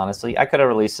floppies, honestly. I could have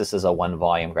released this as a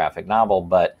 1-volume graphic novel,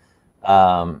 but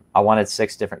I wanted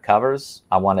 6 different covers.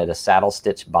 I wanted a saddle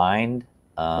stitch bind.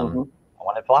 I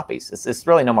wanted floppies. It's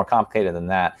really no more complicated than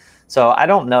that. So I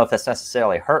don't know if that's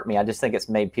necessarily hurt me. I just think it's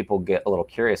made people get a little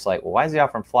curious, like, well, why is he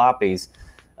offering floppies?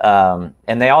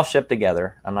 And they all ship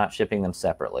together. I'm not shipping them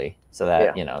separately, so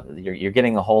that you know you're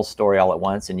getting the whole story all at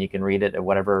once, and you can read it at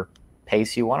whatever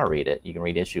pace you want to read it. You can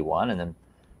read issue 1 and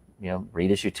then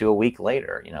read issue 2 a week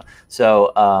later.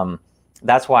 So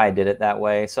that's why I did it that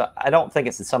way. So I don't think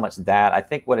it's so much that. I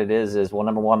think what it is well,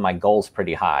 number one, my goal's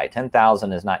pretty high.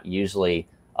 10,000 is not usually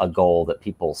a goal that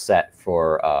people set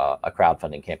for a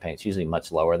crowdfunding campaign. It's usually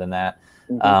much lower than that,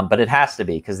 but it has to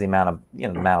be because the amount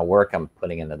of work I'm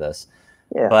putting into this.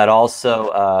 Yeah. But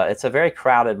also, it's a very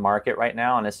crowded market right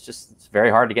now, and it's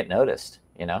very hard to get noticed.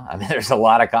 I mean, there's a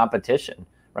lot of competition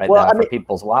now for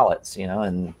people's wallets.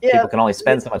 And people can only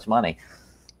spend so much money.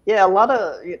 Yeah, a lot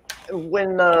of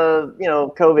when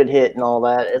COVID hit and all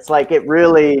that, it's like it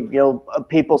really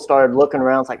people started looking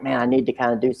around. It's like, man, I need to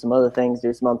kind of do some other things,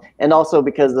 and also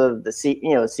because of the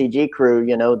CG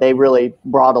crew, they really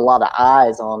brought a lot of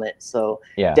eyes on it. So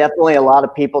definitely a lot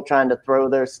of people trying to throw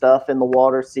their stuff in the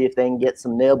water, see if they can get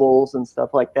some nibbles and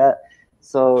stuff like that.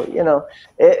 So,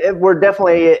 we're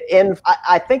definitely in.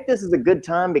 I think this is a good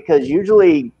time because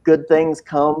usually good things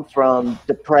come from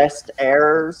depressed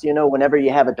eras. Whenever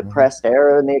you have a depressed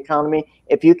era in the economy,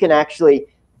 if you can actually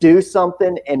do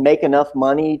something and make enough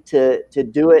money to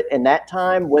do it in that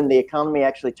time when the economy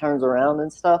actually turns around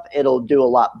and stuff, it'll do a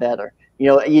lot better.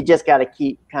 You just got to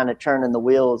keep kind of churning the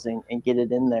wheels and get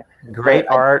it in there. Great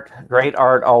art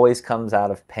always comes out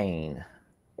of pain.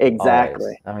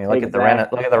 Exactly. Always. I mean, look at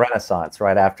the Renaissance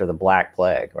right after the Black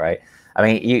Plague, right? I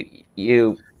mean,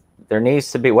 there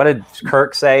needs to be. What did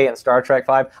Kirk say in Star Trek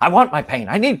V? I want my pain.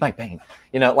 I need my pain.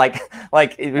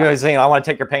 Like he was saying, I want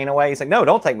to take your pain away. He's like, no,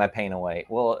 don't take my pain away.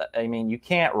 Well, I mean, you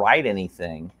can't write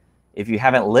anything if you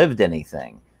haven't lived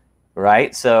anything,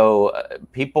 right? So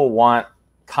people want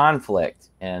conflict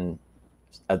and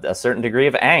a certain degree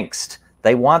of angst.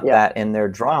 They want that in their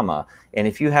drama. And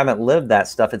if you haven't lived that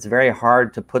stuff, it's very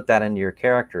hard to put that into your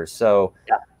characters. So,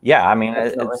 I mean,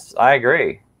 I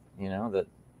agree, that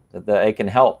it can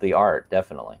help the art,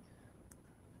 definitely.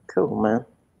 Cool, man.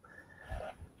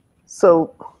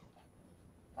 So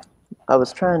there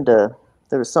was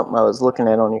something I was looking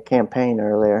at on your campaign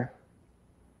earlier.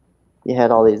 You had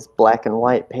all these black and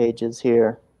white pages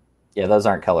here. Yeah, those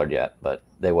aren't colored yet, but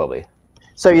they will be.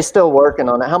 So you're still working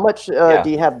on it. How much do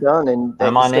you have done? And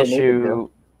I'm on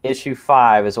issue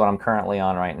 5 is what I'm currently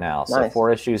on right now. So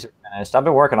 4 issues are finished. I've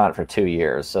been working on it for 2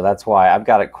 years, so that's why I've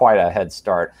got quite a head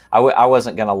start. I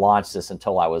wasn't going to launch this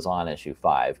until I was on issue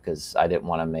 5 because I didn't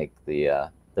want to make the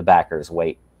backers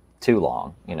wait too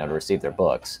long, to receive their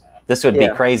books. This would be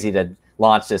crazy to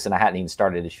launch this and I hadn't even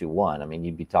started issue 1. I mean,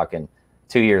 you'd be talking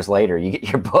 2 years later, you get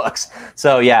your books.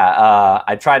 So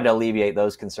I tried to alleviate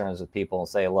those concerns with people and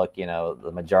say, look,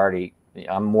 the majority,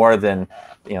 I'm more than,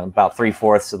 about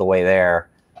 3/4 of the way there,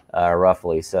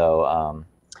 roughly. So,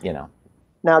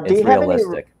 Now, It's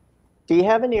realistic. do you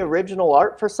have any original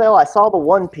art for sale? I saw the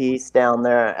one piece down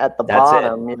there at the That's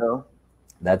bottom, it. you know.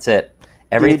 That's it. Do you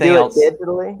Everything do it else,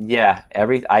 digitally? yeah,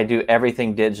 I do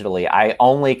everything digitally. I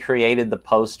only created the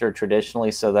poster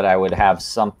traditionally so that I would have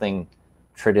something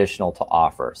traditional to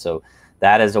offer. So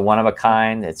that is a one of a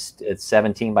kind. It's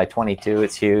 17 by 22.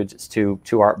 It's huge. It's two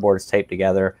artboards taped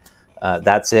together.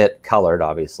 That's it, colored,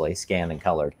 obviously, scanned and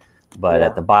colored. But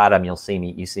at the bottom, you see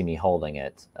me holding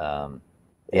it.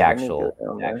 The actual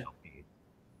piece.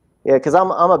 Yeah, because I'm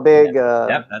a big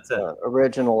Yep, that's it.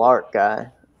 original art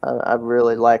guy. I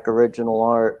really like original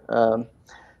art.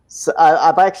 So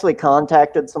I've actually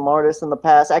contacted some artists in the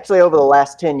past. Actually, over the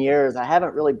last 10 years, I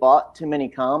haven't really bought too many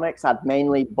comics. I've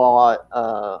mainly bought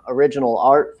original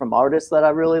art from artists that I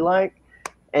really like.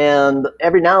 And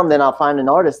every now and then I'll find an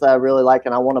artist that I really like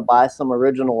and I want to buy some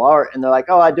original art. And they're like,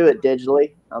 oh, I do it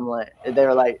digitally. I'm like,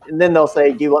 they're like, and then they'll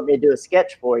say, do you want me to do a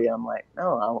sketch for you? I'm like,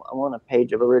 no, I want a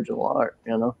page of original art,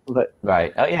 you know? But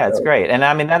right. Oh yeah, it's great. And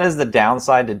I mean, that is the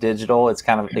downside to digital. It's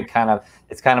kind of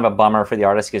a bummer for the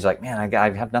artist because like, man, I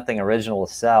have nothing original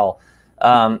to sell.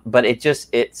 But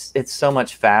it's so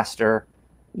much faster.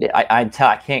 Yeah, I'm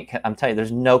telling you,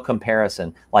 there's no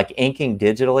comparison. Like inking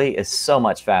digitally is so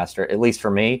much faster, at least for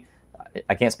me.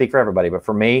 I can't speak for everybody, but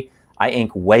for me, I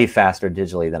ink way faster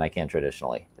digitally than I can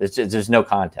traditionally. There's no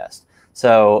contest.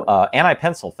 So, and I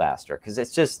pencil faster because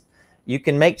it's just, you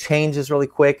can make changes really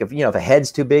quick. If a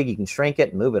head's too big, you can shrink it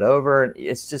and move it over.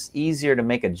 It's just easier to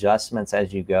make adjustments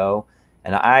as you go.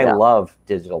 And I love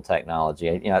digital technology.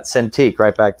 It's Cintiq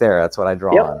right back there. That's what I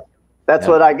draw on. That's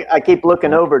what I keep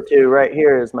looking over to right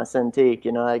here is my Cintiq.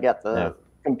 I got the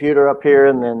computer up here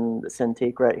and then the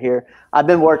Cintiq right here. I've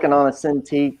been working on a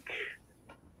Cintiq,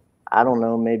 I don't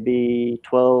know, maybe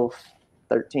 12,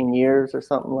 13 years or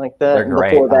something like that. They're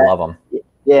great. I love them.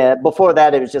 Yeah, before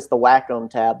that it was just the Wacom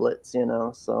tablets,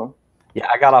 so. Yeah,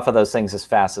 I got off of those things as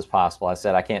fast as possible. I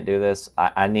said, I can't do this.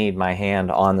 I need my hand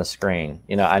on the screen.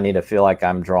 I need to feel like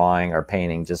I'm drawing or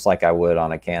painting just like I would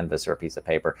on a canvas or a piece of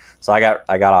paper. So I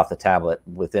got off the tablet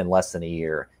within less than a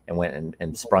year and went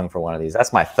and sprung for one of these.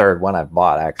 That's my third one I've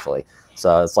bought, actually.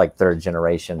 So it's like third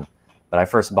generation. But I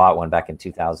first bought one back in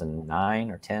 2009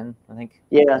 or 10, I think.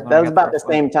 Yeah, that was about the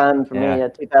same time for me,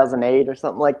 2008 or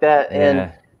something like that.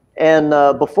 Yeah. And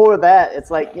before that,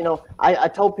 it's like, I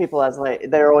told people, I was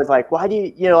like, they're always like, why do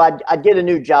you, I'd get a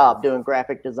new job doing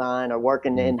graphic design or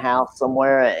working in-house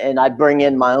somewhere, and I'd bring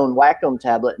in my own Wacom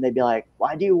tablet, and they'd be like,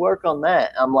 why do you work on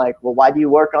that? I'm like, well, why do you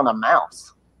work on a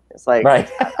mouse? It's like,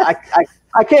 right.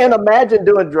 I can't imagine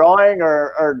doing drawing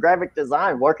or graphic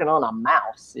design working on a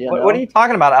mouse. What are you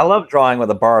talking about? I love drawing with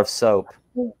a bar of soap.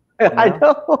 I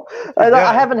know.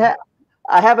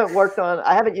 I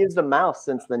haven't used a mouse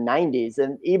since the 90s.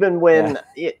 And even when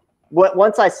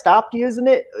once I stopped using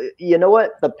it, you know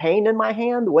what? The pain in my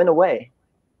hand went away.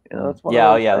 A mouse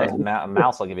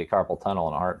will give you carpal tunnel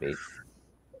in a heartbeat.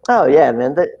 Oh yeah,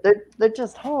 man. They're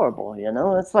just horrible.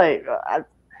 It's like,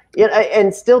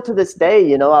 and still to this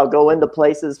day, I'll go into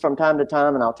places from time to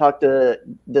time and I'll talk to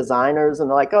designers and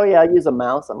they're like, oh yeah, I use a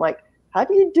mouse. I'm like, how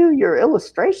do you do your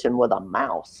illustration with a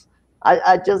mouse?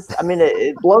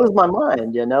 It blows my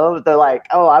mind, They're like,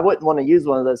 oh, I wouldn't want to use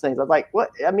one of those things. I was like, what?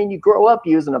 I mean, you grow up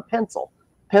using a pencil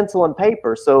and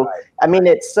paper. So, I mean,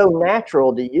 it's so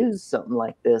natural to use something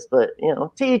like this, but,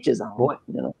 to each his own,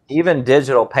 Even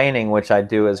digital painting, which I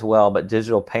do as well, but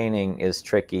digital painting is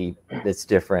tricky. It's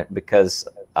different because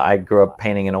I grew up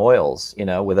painting in oils,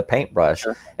 with a paintbrush.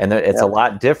 Sure. And it's a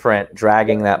lot different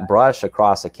dragging that brush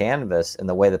across a canvas and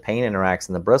the way the paint interacts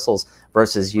and the bristles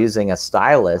versus using a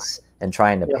stylus and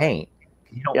trying to paint.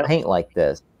 You don't paint like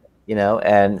this,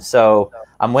 and so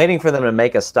I'm waiting for them to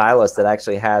make a stylus that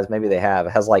actually has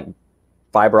like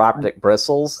fiber optic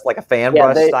bristles, like a fan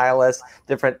brush stylus,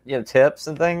 different tips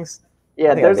and things.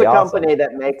 Yeah, there's a company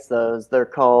that makes those. They're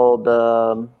called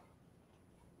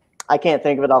I can't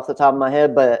think of it off the top of my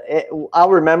head, but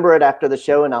I'll remember it after the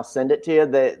show and I'll send it to you.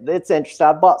 It's interesting.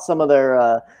 I bought some of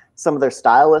their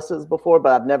styluses before,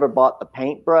 but I've never bought the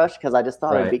paintbrush because I just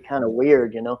thought it'd be kind of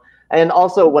weird, And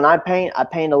also when I paint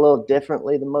a little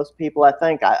differently than most people. I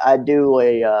think I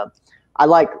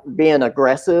like being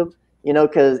aggressive,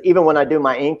 because even when I do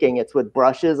my inking, it's with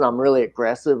brushes. I'm really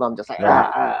aggressive. I'm just like,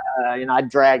 I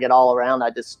drag it all around.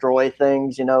 I destroy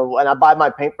things, When I buy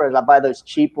my paintbrushes, I buy those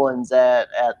cheap ones at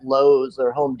Lowe's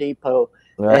or Home Depot.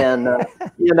 Right. And,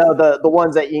 the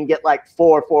ones that you can get like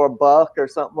 $4 for $1 or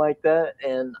something like that.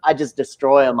 And I just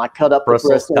destroy them. I cut up the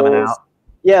bristles coming out.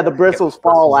 Yeah, the bristles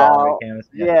fall out.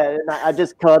 Yeah, and I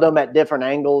just cut them at different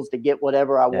angles to get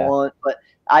whatever I want. But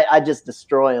I just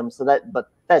destroy them.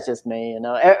 But that's just me,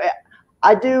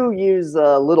 I do use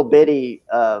little bitty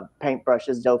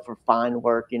paintbrushes though for fine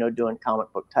work, you know, doing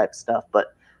comic book type stuff.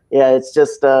 But yeah, it's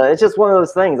just one of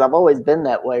those things. I've always been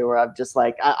that way where I've just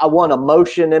like I want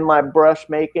emotion in my brush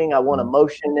making. I want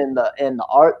emotion in the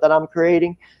art that I'm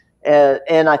creating,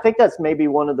 and I think that's maybe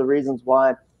one of the reasons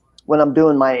why when I'm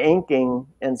doing my inking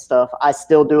and stuff, I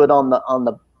still do it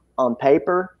on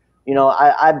paper. You know,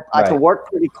 I can work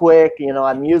pretty quick. You know,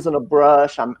 I'm using a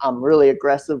brush. I'm really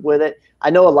aggressive with it. I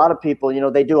know a lot of people, you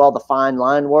know, they do all the fine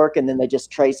line work and then they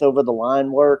just trace over the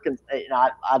line work. And you know,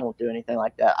 I don't do anything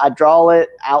like that. I draw it,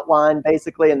 outline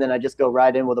basically, and then I just go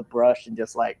right in with a brush and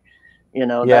just like, you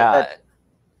know,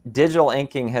 digital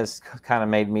inking has kind of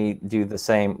made me do the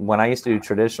same. When I used to do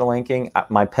traditional inking,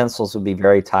 my pencils would be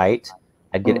very tight.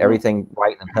 I'd get everything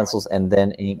right in pencils and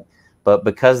then ink. But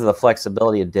because of the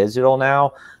flexibility of digital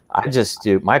now, I just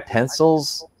do, my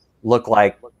pencils look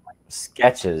like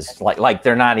sketches, like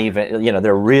they're not even, you know,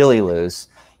 they're really loose,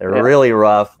 they're really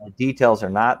rough, the details are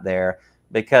not there,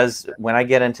 because when I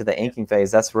get into the inking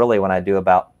phase, that's really when I do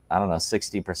about, I don't know,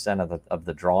 60% of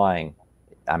the drawing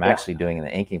I'm actually doing in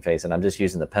the inking phase, and I'm just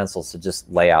using the pencils to just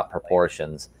lay out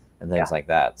proportions and things like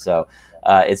that. So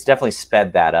it's definitely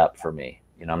sped that up for me.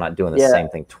 You know, I'm not doing the same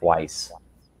thing twice.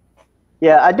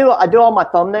 Yeah, I do all my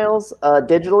thumbnails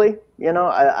digitally. You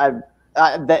know,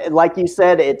 like you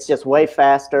said, it's just way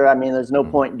faster. I mean, there's no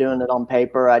point in doing it on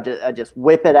paper. I just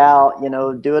whip it out, you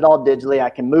know, do it all digitally.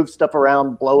 I can move stuff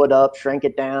around, blow it up, shrink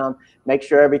it down, make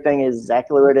sure everything is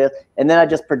exactly where it is. And then I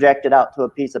just project it out to a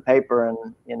piece of paper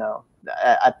and, you know,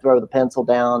 I throw the pencil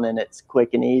down and it's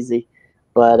quick and easy.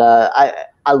 But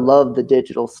I love the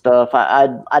digital stuff.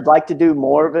 I'd like to do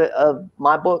more of it, of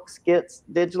my book skits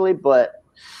digitally, but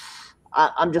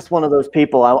I'm just one of those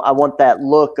people. I want that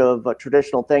look of a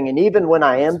traditional thing. And even when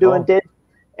I am doing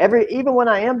even when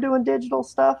I am doing digital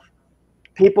stuff,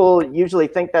 people usually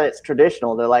think that it's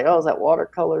traditional. They're like, "Oh, is that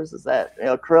watercolors? Is that, you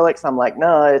know, acrylics?" I'm like,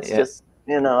 "No, it's just,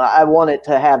 you know, I want it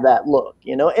to have that look,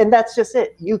 you know." And that's just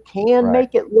it. You can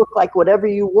make it look like whatever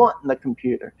you want in the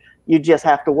computer. You just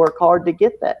have to work hard to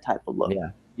get that type of look. Yeah,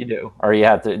 you do. Or you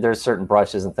have to. There's certain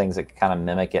brushes and things that kind of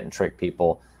mimic it and trick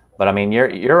people. But I mean,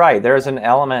 you're right. There's an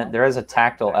element. There is a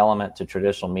tactile element to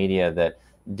traditional media that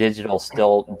digital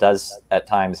still does at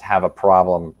times have a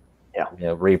problem, you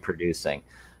know, reproducing.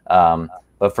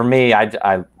 But for me,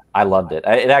 I loved it.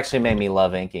 It actually made me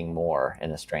love inking more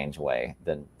in a strange way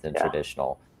than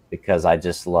traditional, because I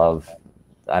just love,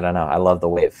 I don't know, I love the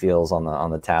way it feels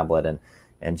on the tablet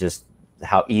and just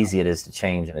how easy it is to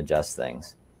change and adjust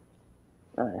things.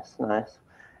 Nice, nice.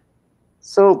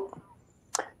 So,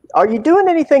 are you doing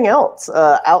anything else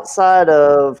outside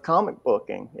of comic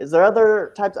booking? Is there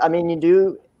other types? I mean, you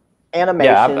do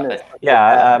animation.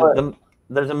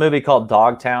 There's a movie called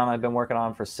Dogtown I've been working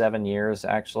on for 7 years,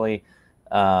 actually.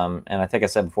 And I think I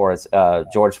said before, it's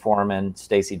George Foreman,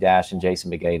 Stacey Dash, and Jason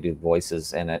Begay do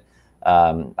voices in it.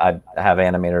 I have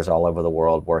animators all over the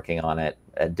world working on it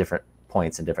at different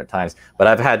points and different times, but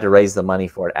I've had to raise the money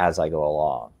for it as I go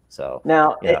along. So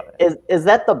now, you know, is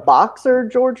that the boxer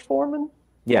George Foreman?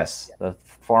 Yes, the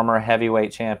former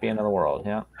heavyweight champion of the world.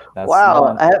 Yeah.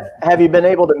 Wow. Have you been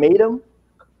able to meet him?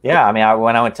 Yeah, I mean, I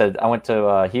went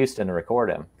to Houston to record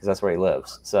him because that's where he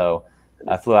lives. So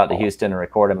I flew out to Houston to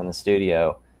record him in the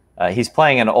studio. He's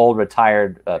playing an old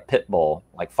retired pit bull,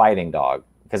 like fighting dog,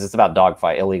 because it's about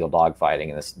illegal dog fighting,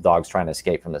 and this dog's trying to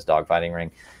escape from this dog fighting ring.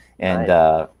 And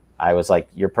I was like,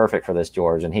 "You're perfect for this,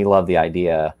 George," and he loved the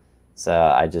idea. So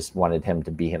I just wanted him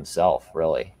to be himself,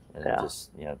 really. And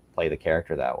just, you know, play the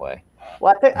character that way.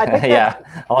 Well, I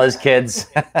think all his kids.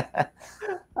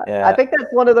 I think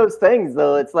that's one of those things,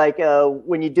 though. It's like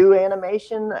when you do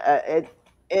animation,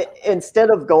 instead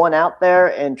of going out there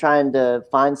and trying to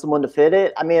find someone to fit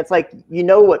it, I mean, it's like, you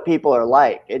know what people are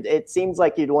like. It seems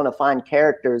like you'd want to find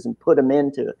characters and put them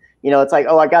into it. You know, it's like,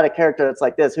 oh, I got a character that's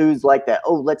like this. Who's like that?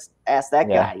 Oh, let's ask that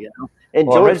guy, you know. And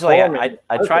well, originally,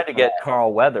 I tried to get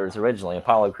Carl Weathers originally,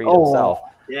 Apollo Creed himself.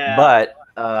 Yeah. But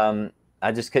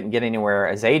I just couldn't get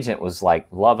anywhere. His agent was like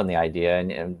loving the idea,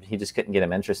 and he just couldn't get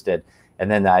him interested.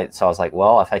 And then so I was like,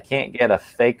 well, if I can't get a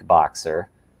fake boxer,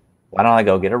 why don't I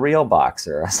go get a real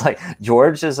boxer? I was like,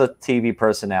 George is a TV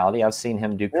personality. I've seen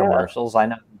him do commercials. I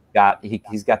know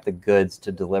he's got the goods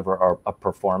to deliver a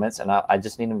performance, and I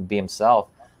just need him to be himself.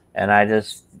 And I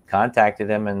just contacted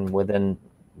him, and within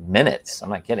minutes, I'm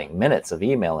not kidding, minutes of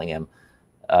emailing him,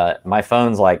 my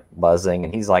phone's like buzzing,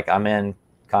 and he's like, I'm in.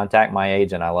 Contact my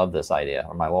agent. I love this idea,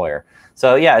 or my lawyer.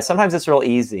 So yeah, sometimes it's real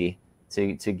easy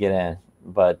to get in,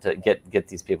 but to get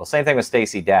these people. Same thing with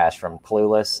Stacey Dash from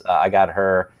Clueless. I got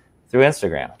her through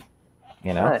Instagram.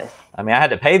 You know, Nice. I mean, I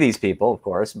had to pay these people, of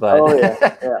course, but Oh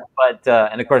yeah, yeah. but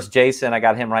and of course, Jason, I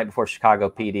got him right before Chicago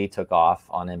PD took off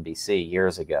on NBC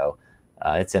years ago.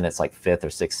 It's in its like 5th or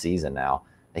 6th season now.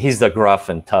 He's the gruff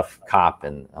and tough cop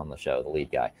on the show, the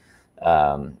lead guy.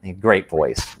 Great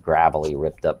voice, gravelly,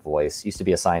 ripped up voice. Used to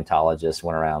be a Scientologist,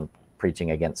 went around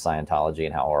preaching against Scientology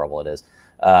and how horrible it is.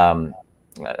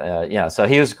 Yeah, so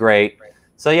he was great.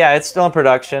 So yeah, it's still in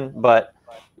production, but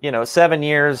you know, 7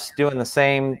 years doing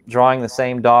drawing the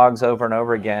same dogs over and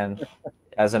over again.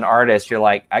 As an artist, you're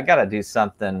like, I got to do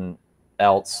something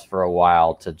else for a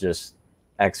while to just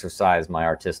exercise my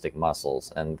artistic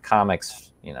muscles. And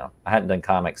comics, you know, I hadn't done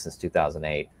comics since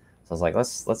 2008. So I was like,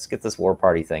 let's get this War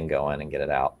Party thing going and get it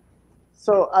out.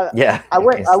 So yeah, I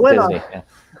went Disney, on. yeah.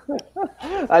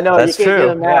 I know That's you can't true.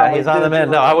 get him now. Yeah, he's on the mend.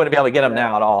 No, I wouldn't be able to get him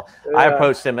now at all. Yeah. I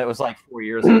approached him. It was like 4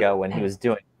 years ago when he was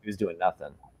doing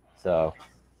nothing. So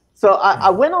I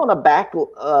went on a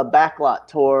backlot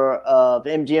tour of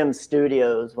MGM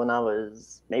Studios when I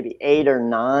was maybe 8 or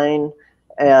 9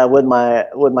 with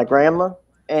my grandma,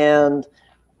 and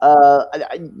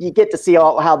you get to see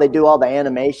how they do all the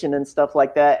animation and stuff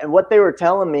like that. And what they were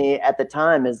telling me at the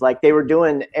time is like they were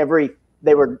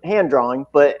hand drawing,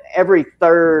 but every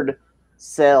third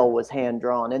cell was hand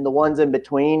drawn, and the ones in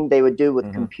between they would do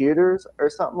with computers or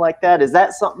something like that. Is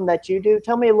that something that you do?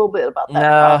 Tell me a little bit about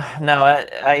that.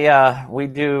 No, we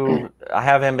do. I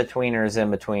have in-betweeners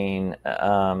in between.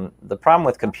 The problem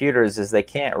with computers is they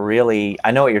can't really,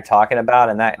 I know what you're talking about,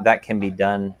 and that can be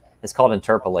done. It's called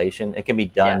interpolation. It can be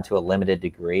done to a limited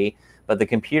degree, but the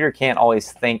computer can't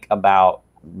always think about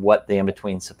what the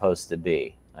in-between's supposed to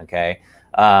be, okay?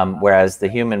 Whereas the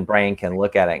human brain can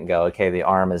look at it and go, okay, the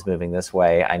arm is moving this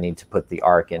way. I need to put the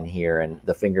arc in here, and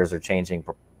the fingers are changing.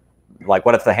 Like,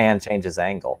 what if the hand changes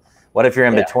angle? What if you're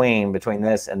in between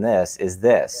this and this is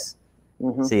this?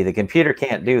 See, the computer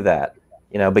can't do that,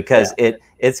 you know, because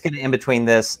it's going to in between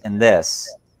this and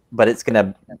this, but it's going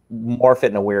to morph it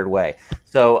in a weird way.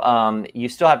 So you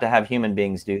still have to have human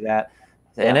beings do that.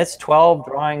 And it's 12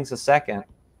 drawings a second,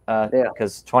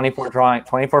 because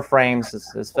 24 frames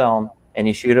is film. And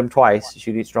you shoot them twice. You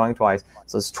shoot each drawing twice.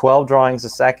 So it's 12 drawings a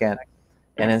second.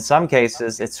 And in some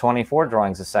cases, it's 24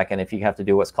 drawings a second if you have to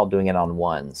do what's called doing it on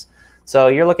ones. So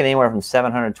you're looking anywhere from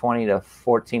 720 to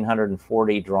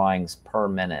 1,440 drawings per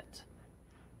minute.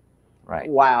 Right.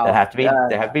 Wow. They have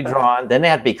to be drawn. Then they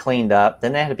have to be cleaned up.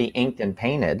 Then they have to be inked and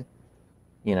painted,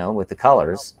 you know, with the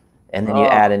colors. And then you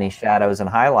add any shadows and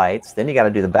highlights. Then you got to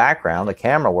do the background, the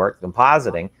camera work,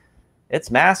 compositing.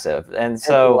 It's massive. And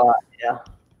so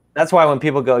that's why when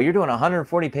people go, you're doing a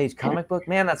 140-page comic book,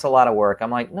 man, that's a lot of work.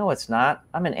 I'm like, no, it's not.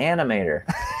 I'm an animator.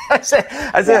 I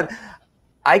said,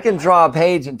 I can draw a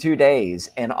page in 2 days,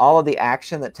 and all of the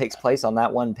action that takes place on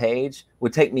that one page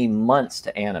would take me months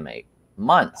to animate.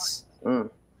 Months.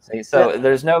 See, so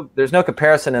there's no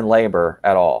comparison in labor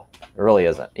at all. There really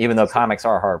isn't, even though comics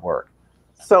are hard work.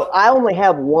 So I only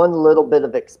have one little bit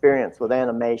of experience with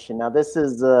animation. Now this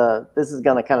is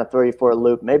going to kind of throw you for a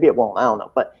loop. Maybe it won't. I don't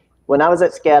know, but when I was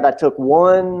at SCAD, I took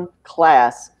one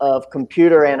class of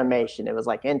computer animation. It was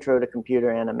like intro to computer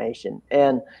animation.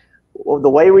 And the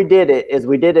way we did it is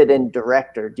we did it in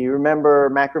Director. Do you remember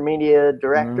Macromedia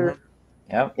Director?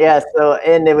 Yeah. So,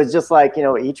 and it was just like, you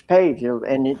know, each page,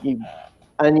 and you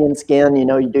onion skin, you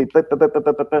know, you do.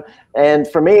 And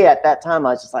for me at that time,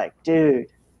 I was just like, dude,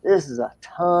 this is a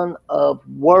ton of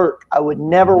work. I would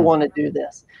never want to do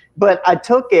this. But I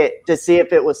took it to see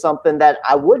if it was something that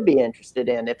I would be interested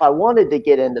in, if I wanted to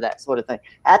get into that sort of thing.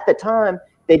 At the time,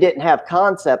 they didn't have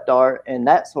concept art and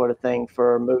that sort of thing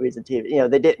for movies and TV. You know,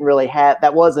 they didn't really have,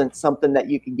 that wasn't something that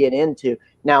you could get into.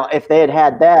 Now, if they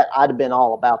had that, I'd have been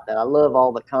all about that. I love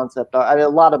all the concept art. I mean, a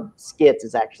lot of skits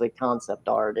is actually concept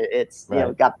art. It's, you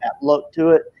know, got that look to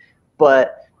it.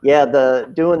 But yeah,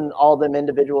 doing all them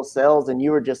individual cells, and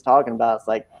you were just talking about, it's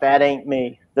like, that ain't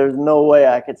me. There's no way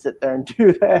I could sit there and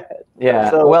do that. Yeah.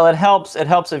 So, well, it helps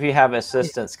if you have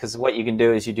assistants, because what you can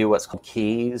do is you do what's called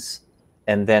keys,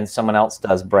 and then someone else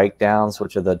does breakdowns,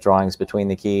 which are the drawings between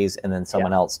the keys, and then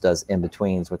someone else does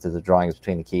in-betweens, which are the drawings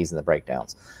between the keys and the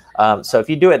breakdowns. So if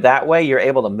you do it that way, you're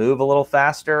able to move a little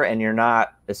faster, and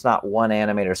it's not one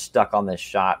animator stuck on this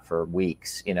shot for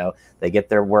weeks. You know, they get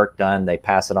their work done, they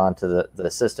pass it on to the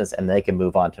assistants, and they can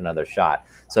move on to another shot.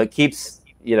 So it keeps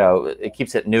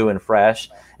it new and fresh.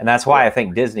 And that's why I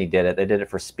think Disney did it. They did it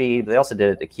for speed, but they also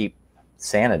did it to keep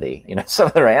sanity, you know, some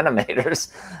of their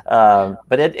animators.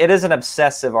 But it is an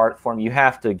obsessive art form. You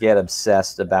have to get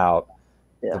obsessed about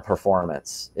the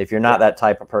performance. If you're not that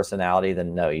type of personality,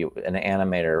 then no, an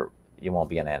animator, you won't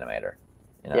be an animator,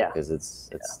 you know, because it's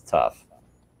tough.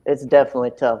 It's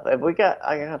definitely tough. If I got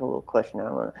a little question.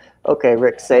 Okay,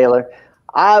 Rick Saylor.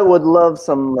 I would love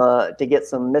some to get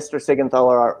some Mr.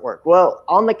 Siegenthaler artwork. Well,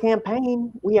 on the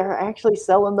campaign, we are actually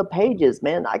selling the pages,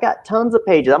 man. I got tons of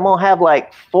pages. I'm gonna have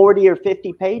like 40 or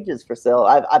 50 pages for sale.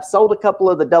 I've sold a couple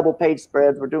of the double page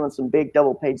spreads. We're doing some big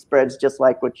double page spreads, just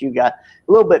like what you got,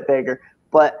 a little bit bigger.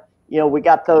 But you know, we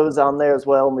got those on there as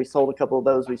well, and we sold a couple of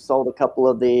those. We sold a couple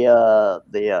of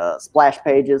the splash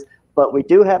pages, but we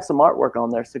do have some artwork on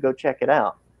there, so go check it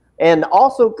out. And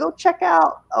also go check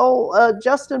out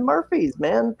Justin Murphy's,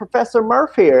 man, Professor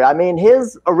Murph here. I mean,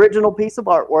 his original piece of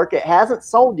artwork, it hasn't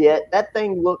sold yet. That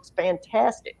thing looks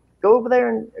fantastic. Go over there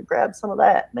and grab some of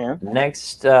that, man.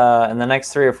 Next, in the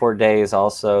next 3 or 4 days,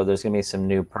 also, there's going to be some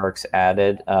new perks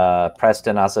added.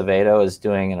 Preston Acevedo is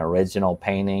doing an original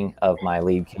painting of my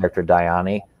lead character,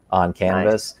 Diane, on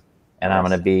canvas. Nice. And I'm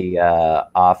going to be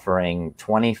offering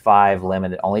 25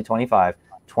 limited, only 25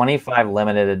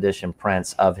 limited edition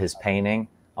prints of his painting.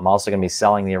 I'm also going to be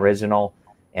selling the original,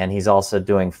 and he's also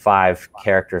doing 5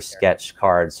 character sketch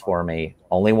cards for me,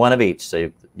 only one of each.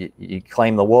 So you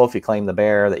claim the wolf, you claim the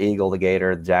bear, the eagle, the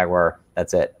gator, the jaguar.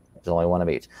 That's it. There's only one of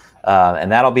each.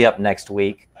 And that'll be up next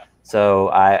week. So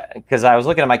because I was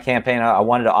looking at my campaign, I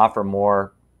wanted to offer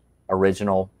more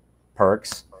original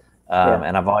perks.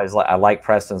 And I like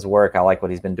Preston's work. I like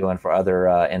what he's been doing for other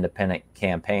independent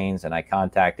campaigns, and I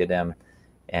contacted him,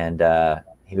 and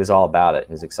he was all about it.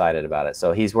 He was excited about it.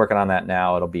 So he's working on that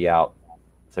now. It'll be out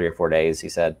 3 or 4 days. He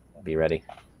said, be ready.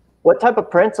 What type of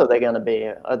prints are they going to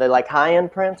be? Are they like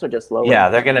high-end prints or just low-end? Yeah,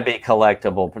 they're going to be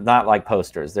collectible, not like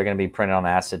posters. They're going to be printed on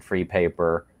acid-free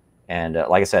paper. And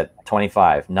like I said,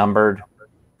 25 numbered.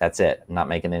 That's it. I'm not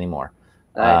making any more.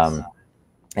 Nice.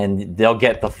 And they'll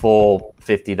get the full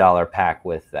 $50 pack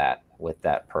with that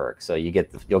perk. So you'll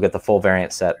get the full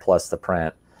variant set plus the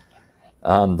print.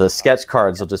 The sketch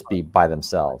cards will just be by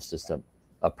themselves, just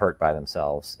a perk by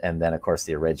themselves, and then of course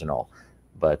the original.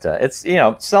 But it's, you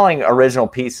know, selling original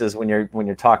pieces when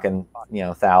you're talking, you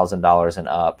know, $1,000 and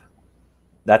up.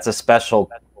 That's a special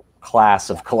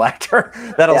class of collector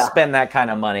that'll spend that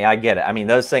kind of money. I get it. I mean,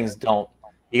 those things don't.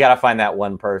 You got to find that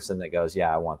one person that goes,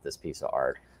 yeah, I want this piece of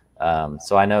art.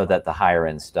 So I know that the higher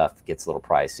end stuff gets a little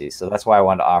pricey. So that's why I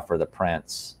wanted to offer the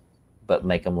prints, but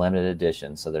make them limited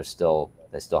edition. So they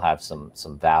still have some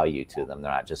value to them.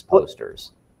 They're not just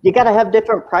posters. You got to have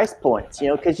different price points, you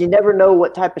know, because you never know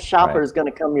what type of shopper is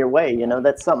going to come your way. You know,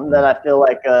 that's something that I feel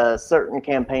like certain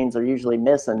campaigns are usually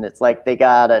missing. It's like they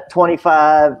got a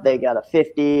 25, they got a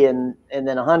 50, and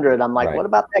then 100. I'm like, what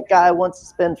about that guy who wants to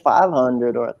spend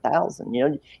 500 or 1,000? You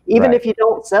know, even if you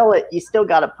don't sell it, you still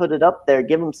got to put it up there,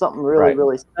 give them something really,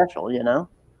 really special. You know.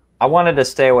 I wanted to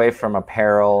stay away from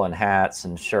apparel and hats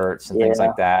and shirts and things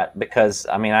like that because,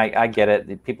 I mean, I get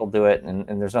it. People do it,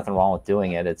 and there's nothing wrong with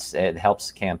doing it. It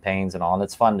helps campaigns and all, and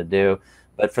it's fun to do.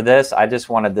 But for this, I just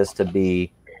wanted this to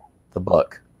be the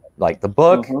book, like the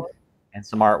book and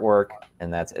some artwork,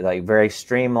 and that's like very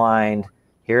streamlined.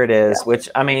 Here it is, which,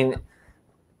 I mean,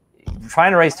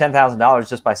 trying to raise $10,000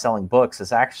 just by selling books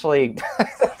is actually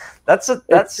that's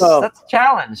a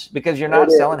challenge because you're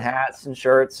not selling hats and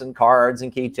shirts and cards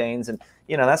and keychains, and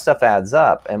you know that stuff adds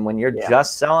up. And when you're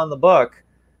just selling the book,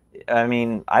 I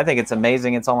mean, I think it's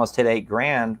amazing. It's almost hit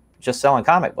 $8,000 just selling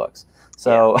comic books.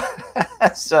 So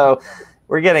so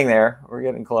we're getting there. We're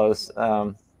getting close.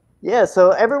 Yeah, so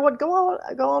everyone go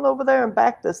on over there and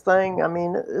back this thing. I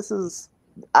mean, this is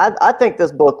I think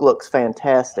this book looks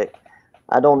fantastic.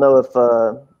 I don't know if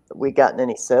we gotten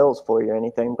any sales for you or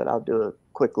anything, but I'll do a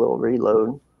quick little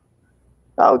reload.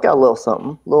 Oh, we got a little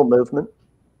something, a little movement.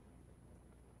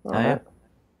 All right.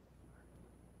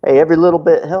 Hey, every little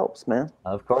bit helps, man.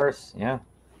 Of course, yeah.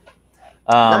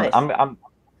 Nice.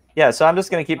 So I'm just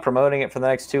going to keep promoting it for the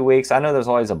next 2 weeks. I know there's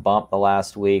always a bump the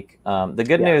last week. The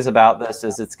good news about this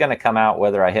is it's going to come out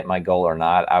whether I hit my goal or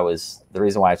not. The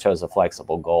reason why I chose a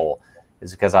flexible goal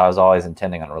is because I was always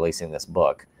intending on releasing this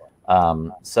book.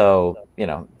 So, you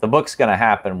know, the book's going to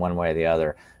happen one way or the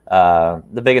other.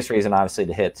 The biggest reason, obviously,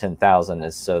 to hit 10,000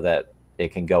 is so that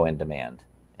it can go in demand.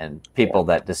 And people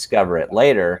that discover it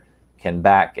later can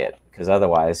back it, because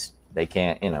otherwise they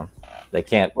can't, you know, you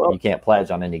can't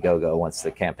pledge on Indiegogo once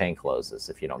the campaign closes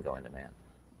if you don't go in demand.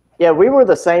 Yeah, we were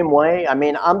the same way. I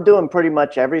mean, I'm doing pretty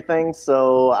much everything.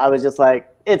 So I was just like,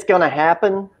 it's going to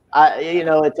happen. You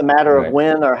know, it's a matter of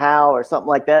when or how or something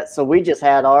like that. So we just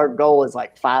had our goal is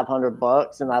like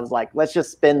 $500, and I was like, let's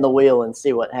just spin the wheel and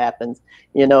see what happens.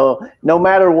 You know, no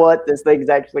matter what, this thing's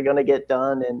actually going to get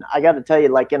done. And I got to tell you,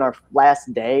 like in our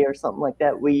last day or something like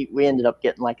that, we ended up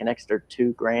getting like an extra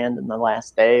 $2,000 in the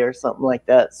last day or something like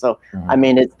that. So I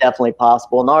mean, it's definitely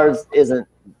possible. And ours isn't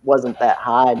wasn't that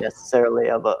high necessarily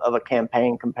of a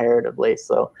campaign comparatively.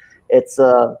 So it's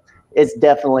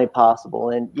definitely possible,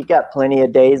 and you got plenty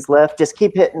of days left. Just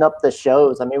keep hitting up the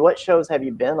shows. I mean, what shows have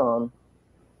you been on?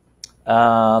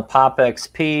 Pop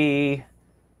XP,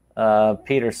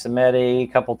 Peter Samedi a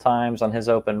couple times on his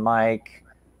open mic.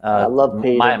 I love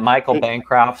Peter. Michael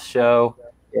Bancroft's show.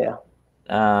 Yeah.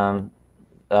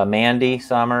 Mandy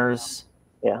Summers.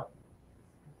 Yeah.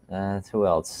 Who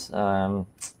else?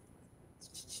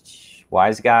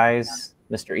 Wise Guys,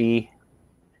 Mr. E.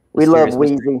 We love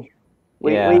Wheezy.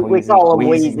 We call him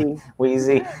Wheezy.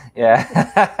 Wheezy,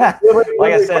 yeah.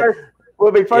 Like I said,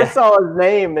 when we first saw his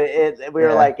name, we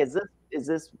were like, "Is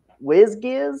this Whiz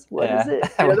Giz? What is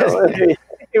it?" You know?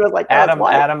 He was like,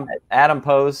 Adam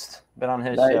Post, been on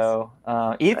his show.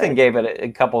 Ethan gave it a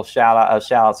couple shout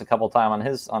outs a couple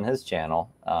times on his channel.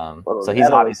 So he's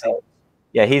obviously.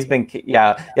 Yeah, he's been.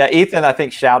 Yeah. Ethan, I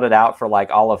think shouted out for like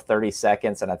all of 30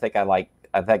 seconds, and I think got like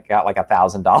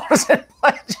 $1,000 in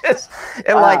pledges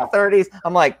in like 30s.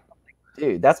 I'm like,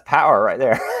 dude, that's power right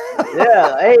there.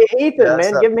 Yeah. Hey, Ethan,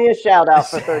 man, give me a shout out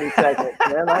for 30 seconds,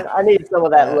 man. I need some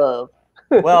of that love.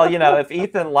 Well, if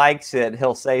Ethan likes it,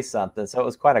 he'll say something. So it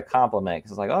was quite a compliment.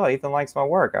 It's like, oh, Ethan likes my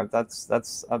work. I'm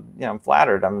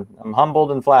flattered. I'm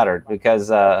humbled and flattered because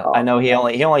I know he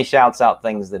only shouts out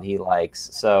things that he likes.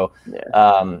 So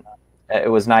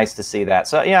it was nice to see that.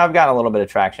 So I've gotten a little bit of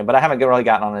traction, but I haven't really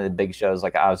gotten on any of the big shows.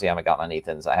 Like obviously, I haven't gotten on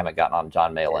Ethan's. I haven't gotten on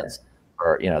John Malin's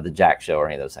or the Jack Show or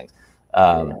any of those things.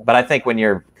 But I think when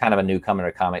you're kind of a newcomer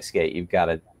to Comicsgate, you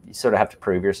sort of have to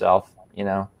prove yourself.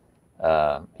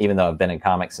 Even though I've been in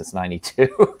comics since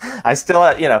 '92, I'm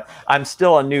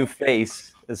still a new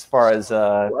face as far as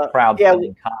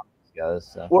crowdfunding comics goes.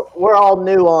 So. We're all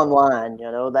new online,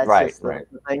 That's just the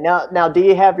thing. Now, do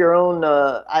you have your own?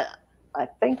 I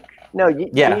think no. Do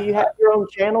you have your own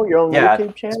channel? Your own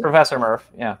YouTube channel? It's Professor Murph.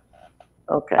 Yeah.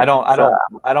 Okay. I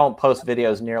don't post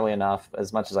videos nearly enough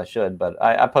as much as I should, but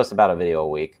I post about a video a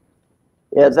week.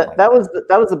 Yeah, that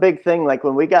was a big thing. Like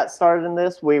when we got started in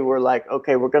this, we were like,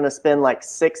 okay, we're going to spend like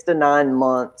 6 to 9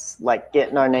 months, like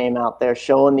getting our name out there,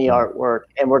 showing the artwork,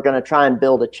 and we're going to try and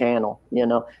build a channel.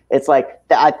 It's like,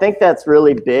 I think that's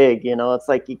really big. It's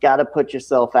like, you got to put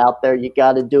yourself out there. You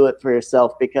got to do it for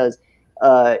yourself, because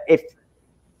if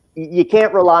you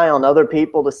can't rely on other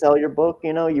people to sell your book,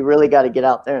 you really got to get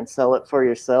out there and sell it for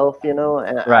yourself, and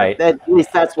at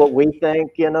least that's what we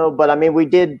think, but I mean, we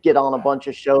did get on a bunch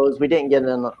of shows. We didn't get in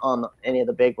on any of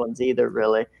the big ones either,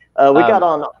 really. We got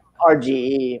on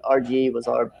RGE was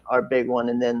our big one.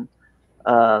 And then,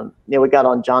 we got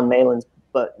on John Malin's,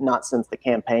 but not since the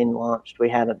campaign launched. We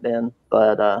haven't been,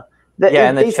 but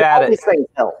in the chat, all these things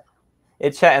help.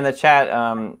 In the chat,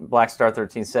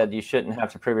 Blackstar13 said you shouldn't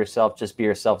have to prove yourself, just be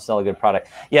yourself, sell a good product.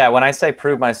 Yeah, when I say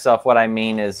prove myself, what I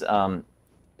mean is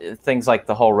things like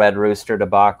the whole Red Rooster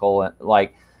debacle, and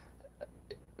like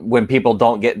when people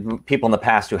don't get people in the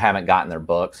past who haven't gotten their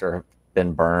books or have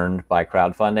been burned by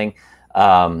crowdfunding.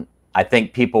 I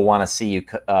think people want to see you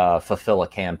fulfill a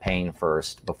campaign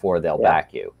first before they'll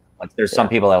back you. Like there's some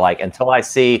people that are like, until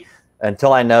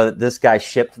I know that this guy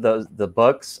shipped the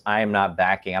books, I am not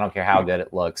backing. I don't care how good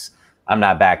it looks. I'm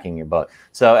not backing your book.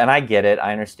 So, and I get it.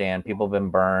 I understand people have been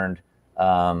burned,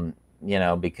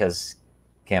 because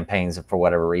campaigns for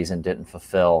whatever reason didn't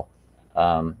fulfill.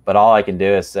 But all I can do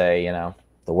is say,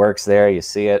 the work's there. You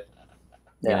see it.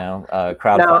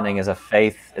 Crowdfunding is a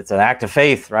faith. It's an act of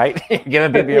faith, right?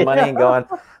 Giving people your money and going,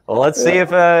 well, let's see if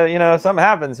something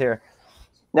happens here.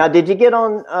 Now, did you get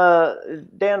on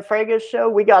Dan Fraga's show?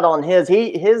 We got on his.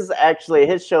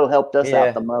 His show helped us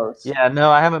out the most. Yeah,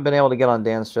 no, I haven't been able to get on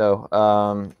Dan's show.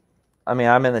 I mean,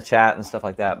 I'm in the chat and stuff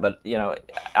like that, but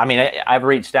I've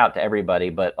reached out to everybody,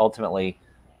 but ultimately,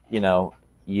 it's out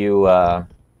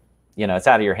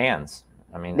of your hands.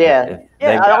 I mean,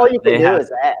 all you can do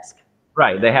is ask.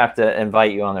 Right, they have to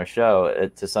invite you on their show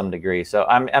to some degree. So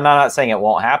I'm not saying it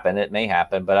won't happen. It may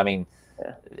happen, but I mean.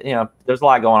 There's a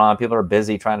lot going on. People are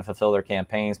busy trying to fulfill their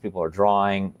campaigns. People are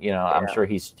drawing. I'm sure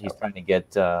he's trying to get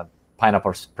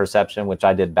Pineapple Perception, which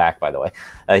I did back, by the way.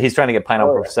 He's trying to get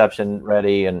Pineapple Perception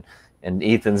ready, and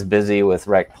Ethan's busy with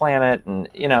Wrecked Planet. And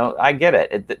I get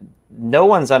it. No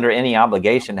one's under any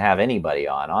obligation to have anybody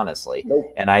on, honestly.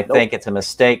 And I think it's a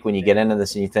mistake when you get into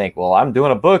this and you think, well, I'm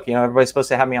doing a book. Everybody's supposed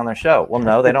to have me on their show. Well,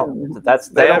 no, they don't.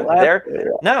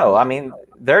 No, I mean,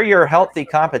 they're your healthy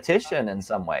competition in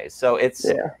some ways. So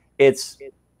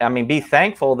be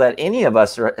thankful that any of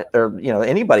us are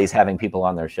anybody's having people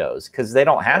on their shows, because they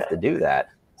don't have to do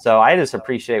that. So I just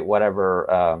appreciate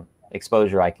whatever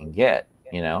exposure I can get.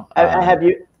 Have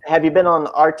you been on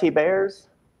RT Bears?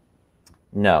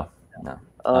 No.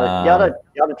 Y'all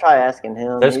to try asking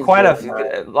him. There's He's quite really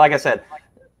a, nice. like I said,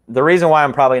 the reason why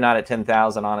I'm probably not at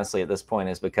 10,000, honestly, at this point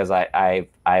is because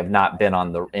I've not been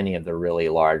on any of the really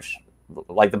large,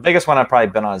 like the biggest one I've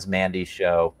probably been on is Mandy's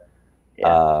show.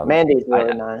 Yeah, Mandy's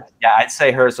really nice. Yeah, I'd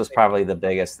say hers was probably the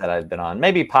biggest that I've been on.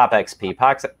 Maybe Pop XP.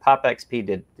 Pop XP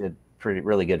did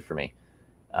really good for me.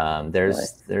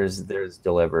 There's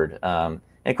delivered. And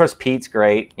of course Pete's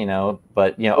great, you know,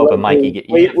 but you know, open mic you get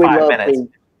 5 minutes.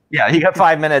 Pete. Yeah, you got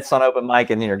 5 minutes on open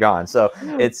mic and then you're gone. So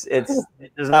it's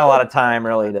there's not a lot of time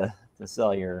really to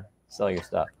sell your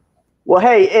stuff. Well,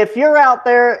 hey, if you're out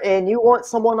there and you want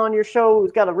someone on your show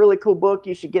who's got a really cool book,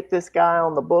 you should get this guy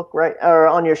on the book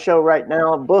on your show right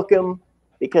now. Book him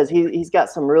because he's got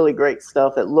some really great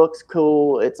stuff. It looks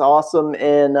cool. It's awesome.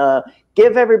 And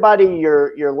give everybody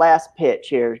your last pitch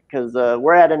here because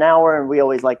we're at an hour and we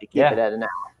always like to keep it at an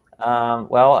hour.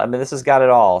 Well, I mean, this has got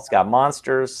it all. It's got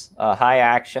monsters, high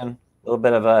action, a little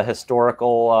bit of a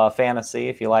historical fantasy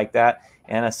if you like that.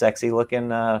 And a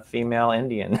sexy-looking female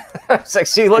Indian,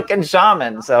 sexy-looking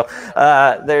shaman. So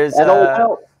there's,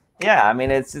 yeah. I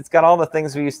mean, it's got all the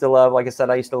things we used to love. Like I said,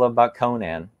 I used to love about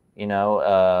Conan. You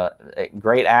know,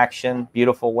 great action,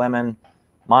 beautiful women,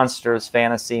 monsters,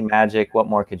 fantasy, magic. What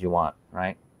more could you want,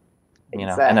 right? You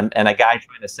know, and a guy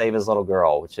trying to save his little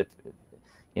girl. Which,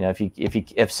 you know,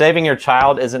 if saving your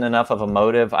child isn't enough of a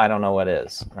motive, I don't know what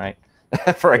is, right?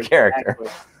 For a character.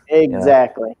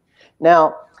 Exactly. You know?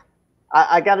 Now.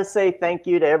 I got to say thank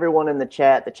you to everyone in the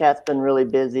chat. The chat's been really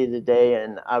busy today,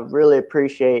 and I really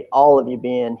appreciate all of you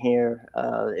being here.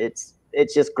 It's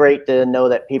just great to know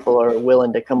that people are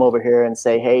willing to come over here and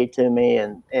say hey to me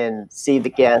and see the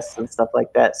guests and stuff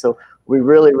like that. So we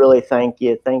really, really thank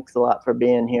you. Thanks a lot for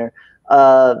being here.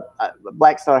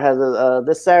 Black Star has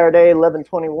this Saturday,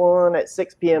 11/21 at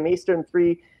 6 p.m. Eastern,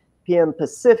 3 p.m.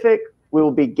 Pacific. We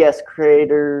will be guest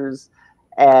creators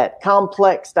at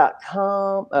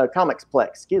complex.com,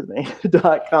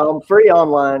 comixplex.com, free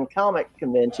online comic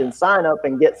convention. Sign up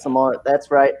and get some art.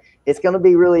 That's right. It's going to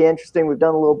be really interesting. We've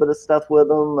done a little bit of stuff with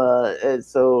them.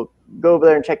 So go over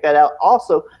there and check that out.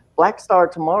 Also, Black Star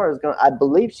tomorrow is I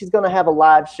believe she's going to have a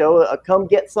live show. Come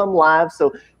Get Some live.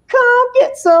 So come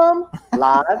get some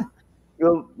live.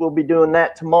 We'll be doing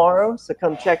that tomorrow, so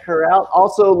come check her out.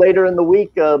 Also, later in the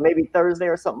week, maybe Thursday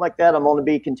or something like that, I'm going to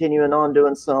be continuing on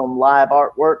doing some live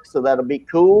artwork, so that'll be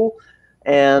cool.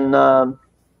 And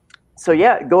so,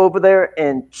 yeah, go over there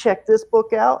and check this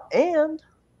book out. And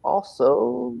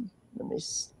also, let me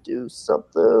do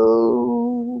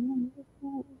something.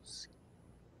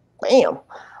 Bam.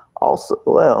 Also,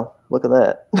 well, look at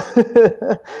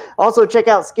that. Also, check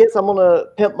out Skits. I'm going to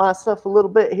pimp my stuff a little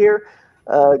bit here.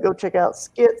 Go check out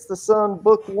Skits, the Sun,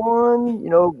 Book 1. You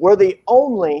know, we're the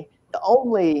only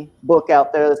book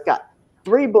out there that's got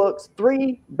 3 books,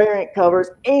 3 variant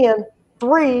covers, and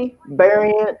 3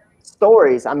 variant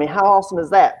stories. I mean, how awesome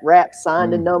is that? Wrapped,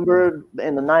 signed, and numbered,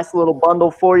 and a nice little bundle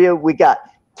for you. We got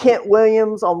Kent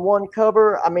Williams on one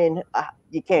cover. I mean,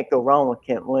 you can't go wrong with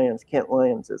Kent Williams. Kent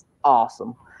Williams is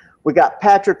awesome. We got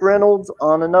Patrick Reynolds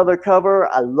on another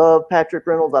cover. I love Patrick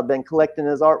Reynolds. I've been collecting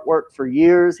his artwork for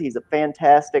years. He's a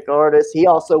fantastic artist. He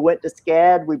also went to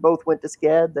SCAD. We both went to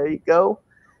SCAD. There you go.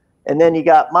 And then you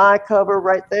got my cover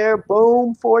right there.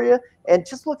 Boom for you. And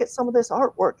just look at some of this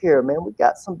artwork here, man. We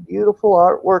got some beautiful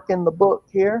artwork in the book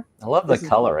here. I love the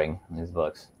coloring in these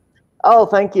books. Oh,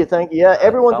 thank you. Thank you. Yeah,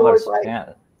 everyone's always like,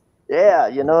 yeah,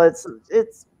 you know, it's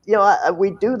you know,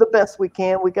 we do the best we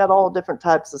can. We got all different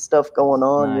types of stuff going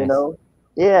on, you know.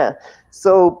 Yeah.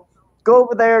 So go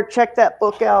over there, check that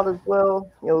book out as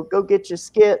well. You know, go get your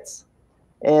Skits.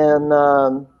 And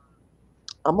I'm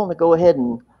going to go ahead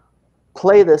and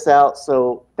play this out.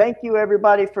 So thank you,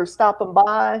 everybody, for stopping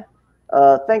by.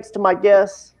 Thanks to my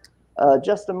guest,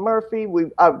 Justin Murphy.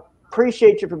 I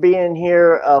appreciate you for being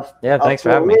here. Yeah, thanks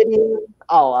for having me.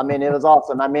 Oh, I mean, it was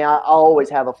awesome. I mean, I always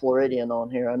have a Floridian on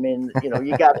here. I mean, you know,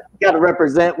 you got to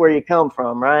represent where you come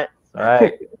from, right? All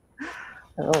right.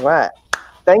 All right.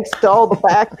 Thanks to all the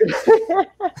backers.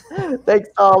 Thanks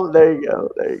to all. There you go.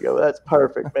 There you go. That's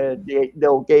perfect, man. The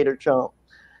old Gator Chomp.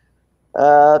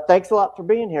 Thanks a lot for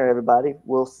being here, everybody.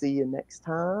 We'll see you next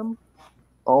time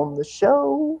on the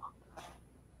show.